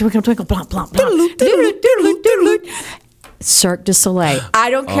 twinkle, twinkle, twinkle, twinkle, blomp, blomp, blomp. Cirque du Soleil. I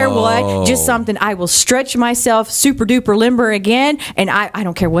don't care what, just something. I will stretch myself super duper limber again, and I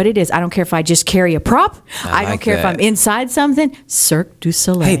don't care what it is. I don't care if I just carry a prop. I don't care if I'm inside something. Cirque du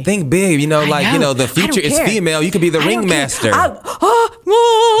Soleil. Hey, think big. The future is female. You could be the ringmaster. You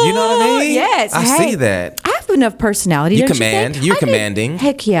know what I mean? Yes. I see that. I've have enough personality. You don't command. You think? You're commanding.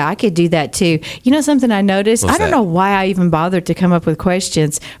 Heck yeah, I could do that too. You know something I noticed? What's I don't that? know why I even bothered to come up with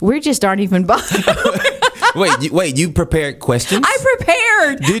questions. We just aren't even bothered. Wait, you prepared questions? I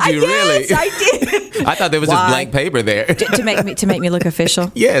prepared. Did you really? Yes, I did. I thought there was just blank paper there. to make me look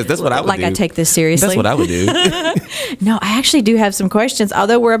official. Yes, that's what I would do. Like I take this seriously. That's what I would do. No, I actually do have some questions.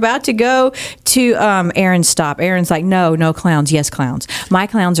 Although we're about to go to Aaron's stop. Aaron's like, no clowns. Yes, clowns. My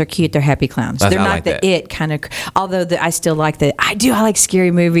clowns are cute. They're happy clowns. They're not like the that. it kind of. Although I still like the. I like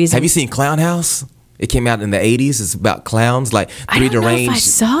scary movies. Have you seen Clown House? It came out in the 80s. It's about clowns, like three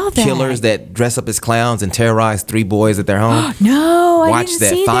deranged killers that dress up as clowns and terrorize 3 boys at their home. No, Watch I didn't that.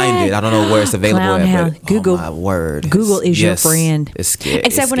 see Find that. it. I don't know where it's available Clown at. House. But, Google. Oh my word. Google is your friend. It's scary.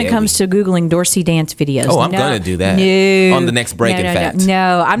 Except when it comes to Googling Dorci dance videos. Oh, I'm going to do that. No. On the next break, in fact.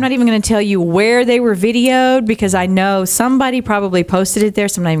 No, I'm not even going to tell you where they were videoed because I know somebody probably posted it there.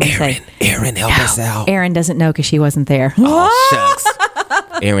 So I'm not even going to say. Aaron, help us out. Aaron doesn't know because she wasn't there. Oh, shucks.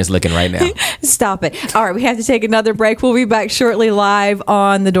 Aaron's looking right now. Stop it. All right, we have to take another break. We'll be back shortly live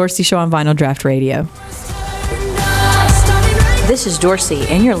on the Dorci Show on Vinyl Draft Radio. This is Dorci,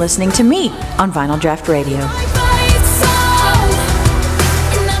 and you're listening to me on Vinyl Draft Radio.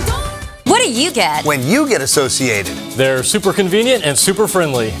 What do you get? When you get associated. They're super convenient and super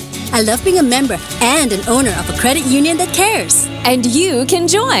friendly. I love being a member and an owner of a credit union that cares. And you can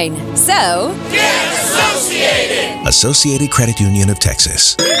join. So, get associated! Associated Credit Union of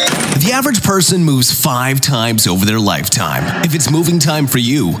Texas. The average person moves 5 times over their lifetime. If it's moving time for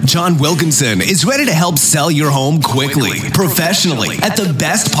you, John Wilkinson is ready to help sell your home quickly, professionally, at the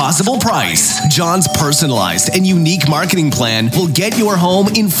best possible price. John's personalized and unique marketing plan will get your home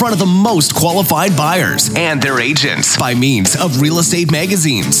in front of the most qualified buyers and their agents by means of real estate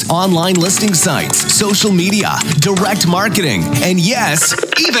magazines, online listing sites, social media, direct marketing, and yes,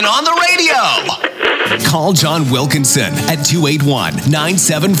 even on the radio. Call John Wilkinson at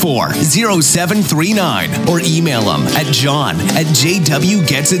 281-974-0739 or email him at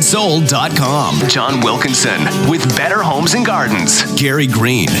john@jwgetsitsold.com. John Wilkinson with Better Homes and Gardens. Gary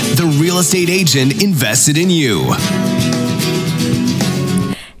Green, the real estate agent invested in you.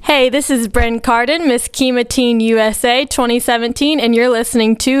 Hey, this is Bryn Carden, Miss Kima Teen USA 2017, and you're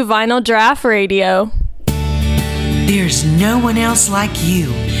listening to Vinyl Draft Radio. There's no one else like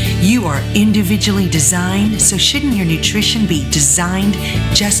you. You are individually designed, so shouldn't your nutrition be designed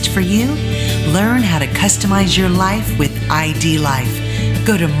just for you? Learn how to customize your life with ID Life.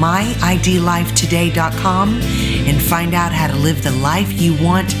 Go to myidlifetoday.com and find out how to live the life you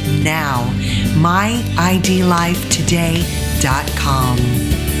want now. myidlifetoday.com.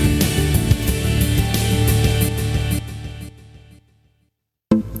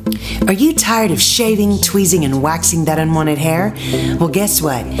 Are you tired of shaving, tweezing, and waxing that unwanted hair? Well, guess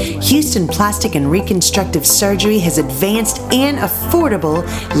what? Houston Plastic and Reconstructive Surgery has advanced and affordable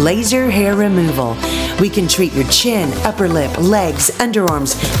laser hair removal. We can treat your chin, upper lip, legs,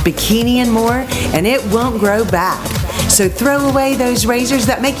 underarms, bikini, and more, and it won't grow back. So throw away those razors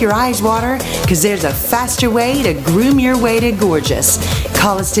that make your eyes water, because there's a faster way to groom your way to gorgeous.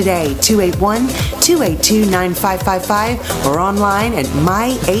 Call us today, 281-282-9555, or online at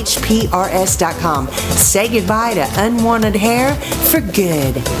myhprs.com. Say goodbye to unwanted hair for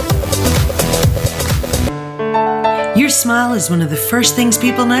good. Your smile is one of the first things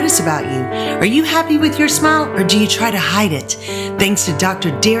people notice about you. Are you happy with your smile, or do you try to hide it? Thanks to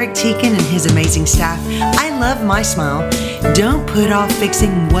Dr. Derek Teakin and his amazing staff, I love my smile. Don't put off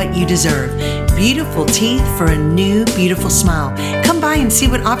fixing what you deserve. Beautiful teeth for a new, beautiful smile. Come by and see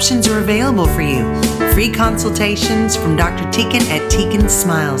what options are available for you. Free consultations from Dr. Teakin at Teakin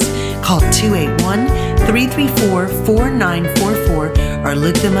Smiles. Call 281-334-4944 or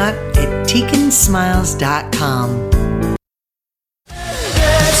look them up at teakinsmiles.com.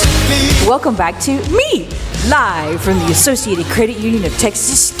 Welcome back to me, live from the Associated Credit Union of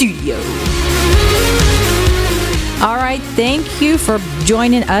Texas studio. All right, thank you for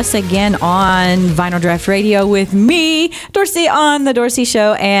joining us again on Vinyl Draft Radio with me, Dorci, on the Dorci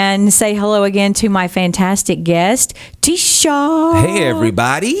Show, and say hello again to my fantastic guest, Tisha. Hey,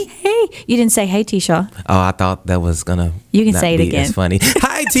 everybody. Hey, you didn't say hey, Tisha. Oh, I thought that was gonna. You can say it again. It's funny.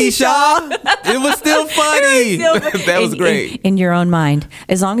 Hi, Tisha. It was still funny. That was great. In your own mind.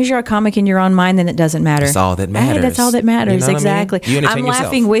 As long as you're a comic in your own mind, then it doesn't matter. That's all that matters. Hey, that's all that matters. You know exactly. I mean? I'm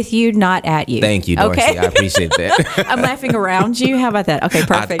laughing with you, not at you. Thank you, Dorci. Okay? I appreciate that. I'm laughing around you. How about that? Okay,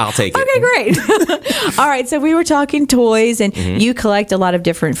 perfect. I'll take it. Okay, great. All right, so we were talking toys, and you collect a lot of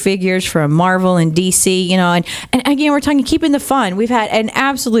different figures from Marvel and DC, you know, and again, we're talking keeping the fun. We've had an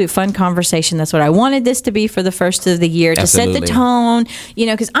absolute fun fun conversation. That's what I wanted this to be for the first of the year, to set the tone,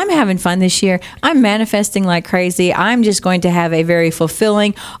 because I'm having fun this year. I'm manifesting like crazy. I'm just going to have a very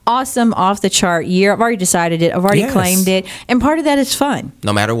fulfilling, awesome, off the chart year. I've already decided it. I've already claimed it. And part of that is fun.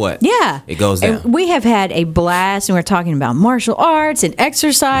 No matter what. Yeah. It goes down. And we have had a blast, and we're talking about martial arts and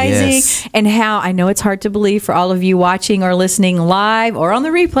exercising and how, I know it's hard to believe for all of you watching or listening live or on the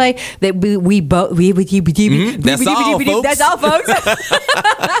replay, that we both, that's all, folks. That's all, folks.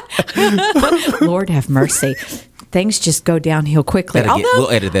 Lord have mercy. Things just go downhill quickly. We'll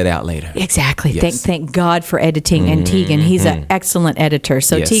edit that out later. Exactly. Yes. Thank God for editing and Tegan. He's an excellent editor.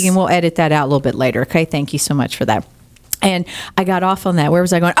 So Tegan, we'll edit that out a little bit later. Okay. Thank you so much for that. And I got off on that. Where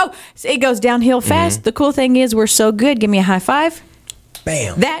was I going? Oh, it goes downhill fast. The cool thing is we're so good. Give me a high five.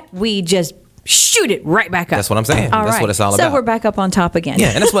 Bam. That we just shoot it right back up. That's what I'm saying. That's what it's all about. So we're back up on top again. Yeah,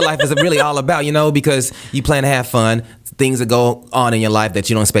 and that's what life is really all about, because you plan to have fun. Things that go on in your life that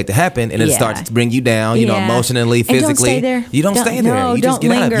you don't expect to happen, and it starts to bring you down, emotionally, physically. Don't stay there. You don't stay there. No, you just don't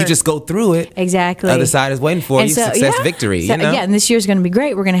get linger. out. You just go through it. Exactly. The other side is waiting for you. Success, victory. So, yeah, and this year's going to be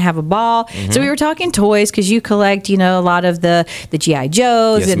great. We're going to have a ball. So we were talking toys, because you collect, a lot of the G.I.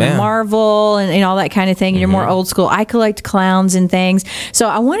 Joes and the Marvel and all that kind of thing. You're more old school. I collect clowns and things. So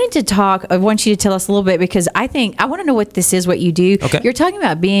I wanted to talk. I want you to tell us a little bit, because I want to know what this is, what you do. Okay. You're talking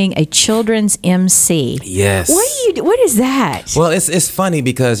about being a children's MC. Yes. What do you do? What is that? Well, it's funny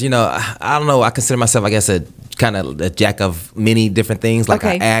because, I don't know, I consider myself, I guess, a kind of a jack of many different things. Like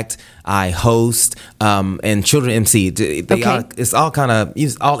I act, I host, and children MC. It's all kind of,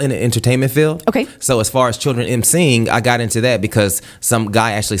 all in the entertainment field. Okay. So as far as children MCing, I got into that because some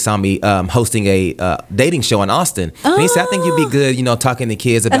guy actually saw me hosting a dating show in Austin. And he said, I think you'd be good, talking to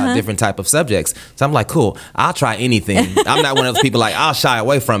kids about different type of subjects. So I'm like, cool, I'll try anything. I'm not one of those people like, I'll shy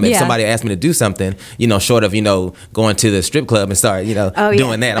away from it. If somebody asks me to do something, short of, going to the strip club and start,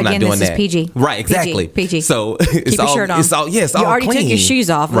 doing that. I'm not doing this that. Is PG. Right, exactly. PG. So keep your shirt on. It's all you already clean. Took your shoes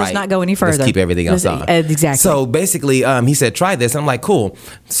off. Let's not go any further. Let's keep everything else on. Exactly. So basically, he said, try this. I'm like, cool.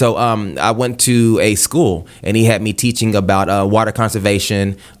 So I went to a school, and he had me teaching about water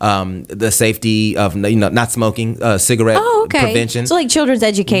conservation, the safety of not smoking, cigarette prevention. So like children's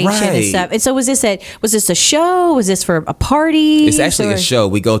education and stuff. And so was this a show? Was this for a party? It's actually a show.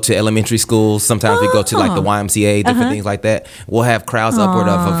 We go to elementary schools. Sometimes we go to like the YMCA, different things like that. We'll have crowds upward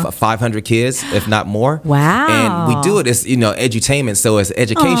of 500 kids, if not more. Wow. And we do it. It's edutainment, so it's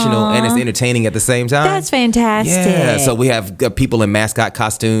educational and it's entertaining at the same time. That's fantastic. Yeah. So we have people in mascot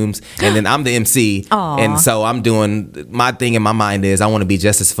costumes, and then I'm the MC. And so I'm doing my thing in my mind is I want to be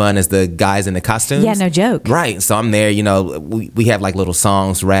just as fun as the guys in the costumes. Yeah, no joke. Right. So I'm there. We have like little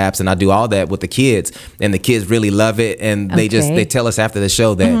songs, raps, and I do all that with the kids, and the kids really love it. And they tell us after the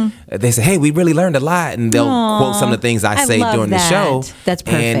show that they say, hey, we really learned a lot, and they'll quote some of the things I say during the show. That's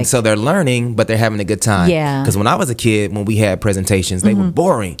perfect. And so they're learning, but they're having a good time. Yeah. Because when I was a kid, when we had presentations, they were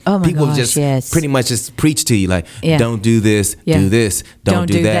boring. Oh my People gosh, just pretty much just preach to you like, don't do this, do this, don't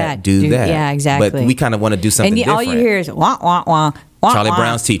do that, do that. Yeah, exactly. But we kind of want to do something different. All you hear is wah, wah, wah. Charlie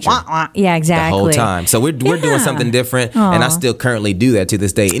Brown's teacher. Yeah, exactly. The whole time. So we're doing something different, and I still currently do that to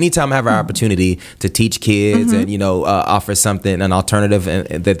this day. Anytime I have an opportunity to teach kids and offer something, an alternative,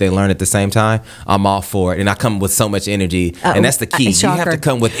 and that they learn at the same time, I'm all for it. And I come with so much energy, and that's the key. You have to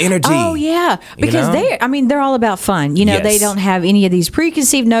come with energy. Oh yeah, because they're all about fun. They don't have any of these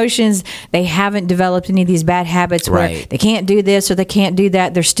preconceived notions. They haven't developed any of these bad habits where they can't do this or they can't do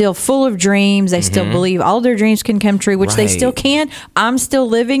that. They're still full of dreams. They still believe all their dreams can come true, which they still can. I'm still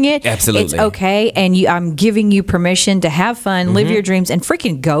living it. Absolutely. It's okay. And I'm giving you permission to have fun, live your dreams, and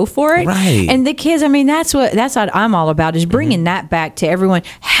freaking go for it. Right. And the kids, that's what I'm all about, is bringing that back to everyone.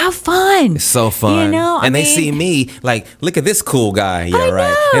 Have fun. It's so fun. And they see me like, look at this cool guy. Yeah,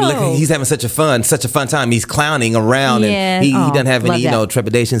 right. And look, he's having such a fun time. He's clowning around, and he doesn't have any,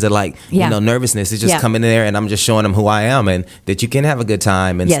 trepidations or nervousness. He's just coming in there, and I'm just showing him who I am, and that you can have a good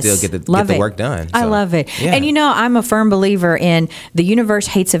time and still get the work done. So, I love it. Yeah. And I'm a firm believer in the universe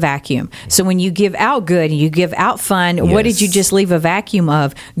hates a vacuum. So when you give out good and you give out fun, what did you just leave a vacuum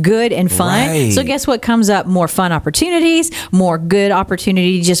of? Good and fun. Right. So guess what comes up? More fun opportunities, more good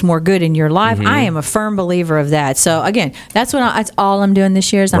opportunities, just more good in your life. I am a firm believer of that. So again, that's all I'm doing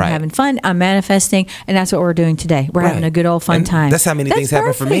this year is I'm having fun, I'm manifesting, and that's what we're doing today. We're having a good old fun time. That's how many things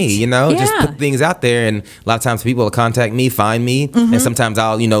happen for me, just put things out there, and a lot of times people will contact me, find me, and sometimes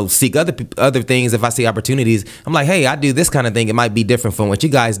I'll, seek other things. If I see opportunities, I'm like, hey, I do this kind of thing. It might be different from what you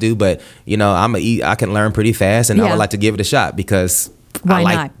guys do, but I can learn pretty fast, and I would like to give it a shot because I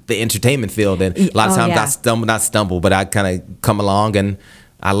like the entertainment field, and a lot of times I stumble, but I kind of come along and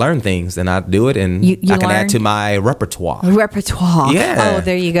I learn things and I do it, and you I can learn? add to my repertoire. Yeah. Oh,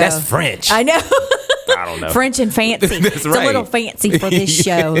 there you go. That's French. I know. I don't know. French and fancy. That's It's right. a little fancy for this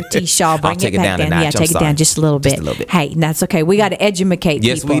show. T-Shaw, bring take it it back down a down. Yeah, notch. take I'm it down sorry. just a little bit. Just a little bit. Hey, that's okay. We got to educate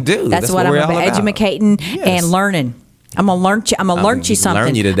Yes, people. we do. That's That's what what I'm we're about. all about. Educating Yes. and learning. I'm gonna learn you. I'm gonna learn you something.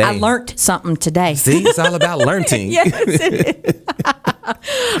 learn you today. I learned something today. See, it's all about learning. Yes, it is.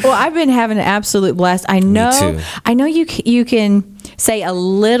 Well, I've been having an absolute blast. I know. too. I know you can say a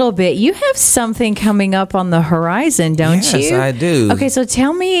little bit. You have something coming up on the horizon, don't you? Yes, I do. Okay, so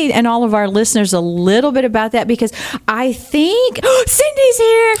tell me and all of our listeners a little bit about that, because I think Cindy's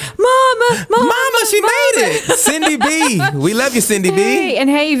here. Mama, she made it. Cindy B. We love you, Cindy Hey, B. and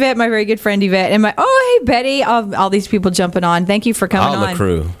hey, Yvette, my very good friend Yvette, and hey, Betty, all these people jumping on. Thank you for coming on. All the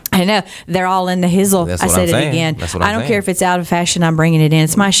crew. I know. They're all in the hizzle. That's I what said I'm it saying. again. That's what I I'm don't saying. care if it's out of fashion. I'm bringing it in.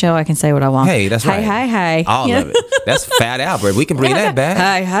 It's my show. I can say what I want. Hey, that's right. Hi. All You of know? it. That's Fat Albert. We can bring that back.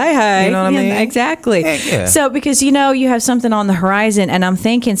 Hi. You know what I mean? Exactly. Heck yeah. So, because you have something on the horizon, and I'm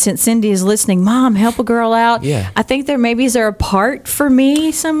thinking, since Cindy is listening, Mom, help a girl out. Yeah. I think is there a part for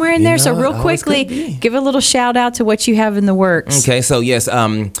me somewhere in there? So, real always quickly, could be. give a little shout out to what you have in the works. Okay, so yes,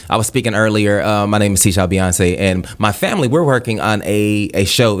 I was speaking earlier. My name is T-Shaw Beyonce, and my family, we're working on a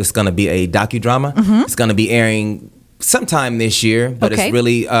show. It's going to be a docudrama. Mm-hmm. It's going to be airing sometime this year, but Okay. it's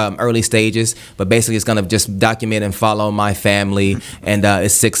really early stages. But basically, it's going to just document and follow my family, and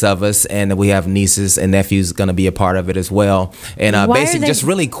it's 6 of us, and we have nieces and nephews going to be a part of it as well. And Why are basically, they- just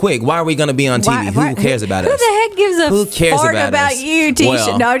really quick, why are we going to be on TV? Why- Who cares about who us? the heck gives a Who cares fart about about us? you, Tisha?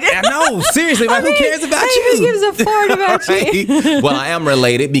 Well, No, I know, seriously, like, who cares about hey, you? Who gives a fart about you? Right? Well, I am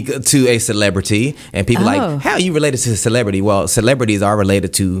related to a celebrity, and people Oh. like, how are you related to a celebrity? Well, celebrities are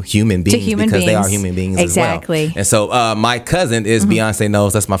related to human beings human because they are beings. human beings Exactly. as well. And so my cousin is Beyonce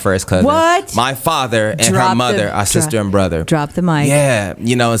knows. That's my first cousin. What? My father and Drop her the- mother are sister and brother. Drop the mic. Yeah,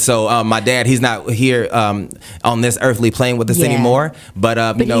 and so my dad, he's not here on this earthly plane with us Yeah. anymore, but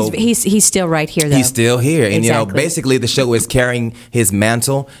But he's still right here, though. he's still here, and Exactly. basically the show is carrying his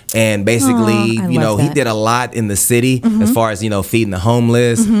mantle, and basically, Aw, I love he that. did a lot in the city as far as feeding the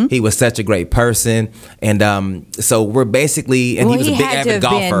homeless. He was such a great person, and so we're basically, and Well, he was a big had to avid have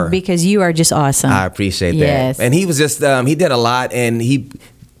golfer. been, because you are just awesome. I appreciate that, Yes. and he was just he did a lot, and he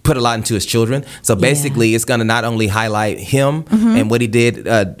put a lot into his children. So basically, it's going to not only highlight him and what he did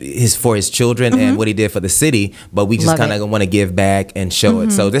for his children and what he did for the city, but we just Love kind it. of want to give back and show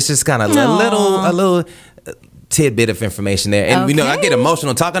it. So this is kind of a little tidbit of information there, and I get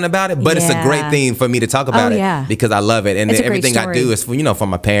emotional talking about it, but it's a great Yeah. thing for me to talk about yeah. it because I love it, and It's a great everything I story. do is for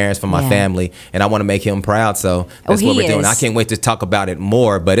my parents, for my Yeah. family, and I want to make him proud. So that's what he we're doing. is. I can't wait to talk about it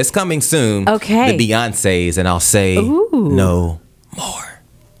more, but it's coming soon. Okay. The Beyoncés, and I'll say no more.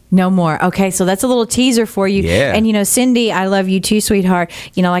 No more. Okay, so that's a little teaser for you. Yeah. And Cindy, I love you too, sweetheart.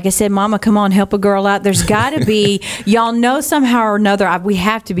 Like I said, Mama, come on, help a girl out. There's got to be, y'all know somehow or another, we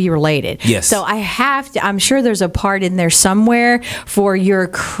have to be related. Yes. So I have to, I'm sure there's a part in there somewhere for your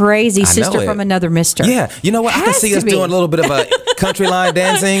crazy I know sister it. from another mister. Yeah, you know what? I can Has see to us be. doing a little bit of a country line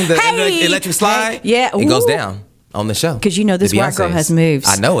dancing, the Hey! electric slide. Hey, yeah. It goes Ooh. down on the show. Because this The white girl Beyoncés. has moves.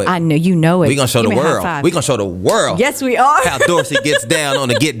 I know it. I know you know it. We're going to show Give the me a high world. five. We're going to show the world. Yes, we are. How Dorci gets down on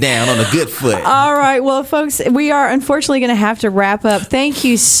a good foot. All right. Well, folks, we are unfortunately going to have to wrap up. Thank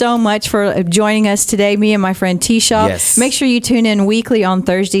you so much for joining us today, me and my friend T-Shaw. Yes. Make sure you tune in weekly on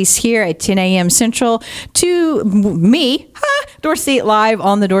Thursdays here at 10 a.m. Central to me, Dorci, live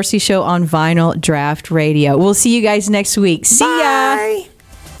on The Dorci Show on Vinyl Draft Radio. We'll see you guys next week. See ya.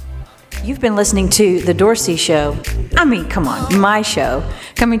 You've been listening to The Dorci Show. I mean, come on, my show.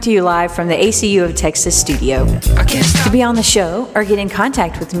 Coming to you live from the ACU of Texas studio. To be on the show or get in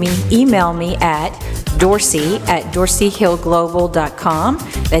contact with me, email me at dorci@dorcihillglobal.com.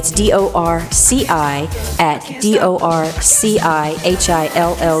 That's DORCI at DORCIHILL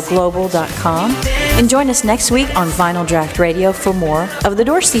global.com. And join us next week on Vinyl Draft Radio for more of The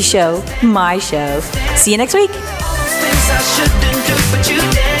Dorci Show, my show. See you next week.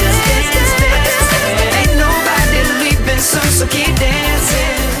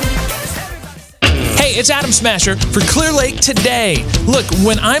 Hey, it's Adam Smasher for Clear Lake Today. Look,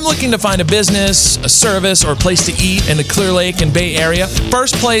 when I'm looking to find a business, a service, or a place to eat in the Clear Lake and Bay Area,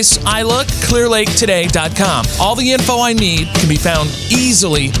 first place I look, clearlaketoday.com. All the info I need can be found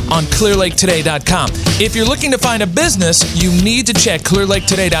easily on clearlaketoday.com. If you're looking to find a business, you need to check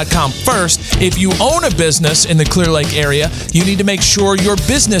clearlaketoday.com first. If you own a business in the Clear Lake area, you need to make sure your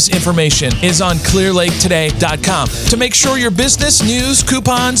business information is on clearlaketoday.com. To make sure your business news,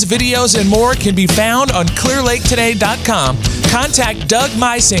 coupons, videos, and more can be found on clearlaketoday.com, contact Doug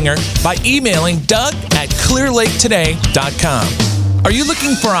Meisinger by emailing doug@clearlaketoday.com. Are you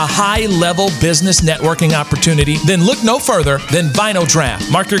looking for a high-level business networking opportunity? Then look no further than Vinyl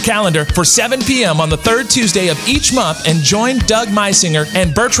Draft. Mark your calendar for 7 p.m. on the third Tuesday of each month and join Doug Meisinger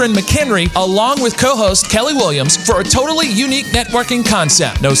and Bertrand McHenry along with co-host Kelly Williams for a totally unique networking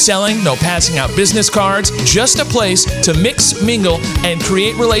concept. No selling, no passing out business cards, just a place to mix, mingle, and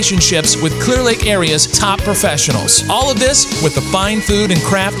create relationships with Clear Lake area's top professionals. All of this with the fine food and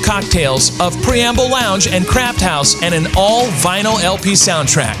craft cocktails of Preamble Lounge and Craft House and an all-vinyl LP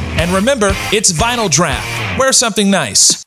soundtrack. And remember, it's Vinyl Draft. Wear something nice.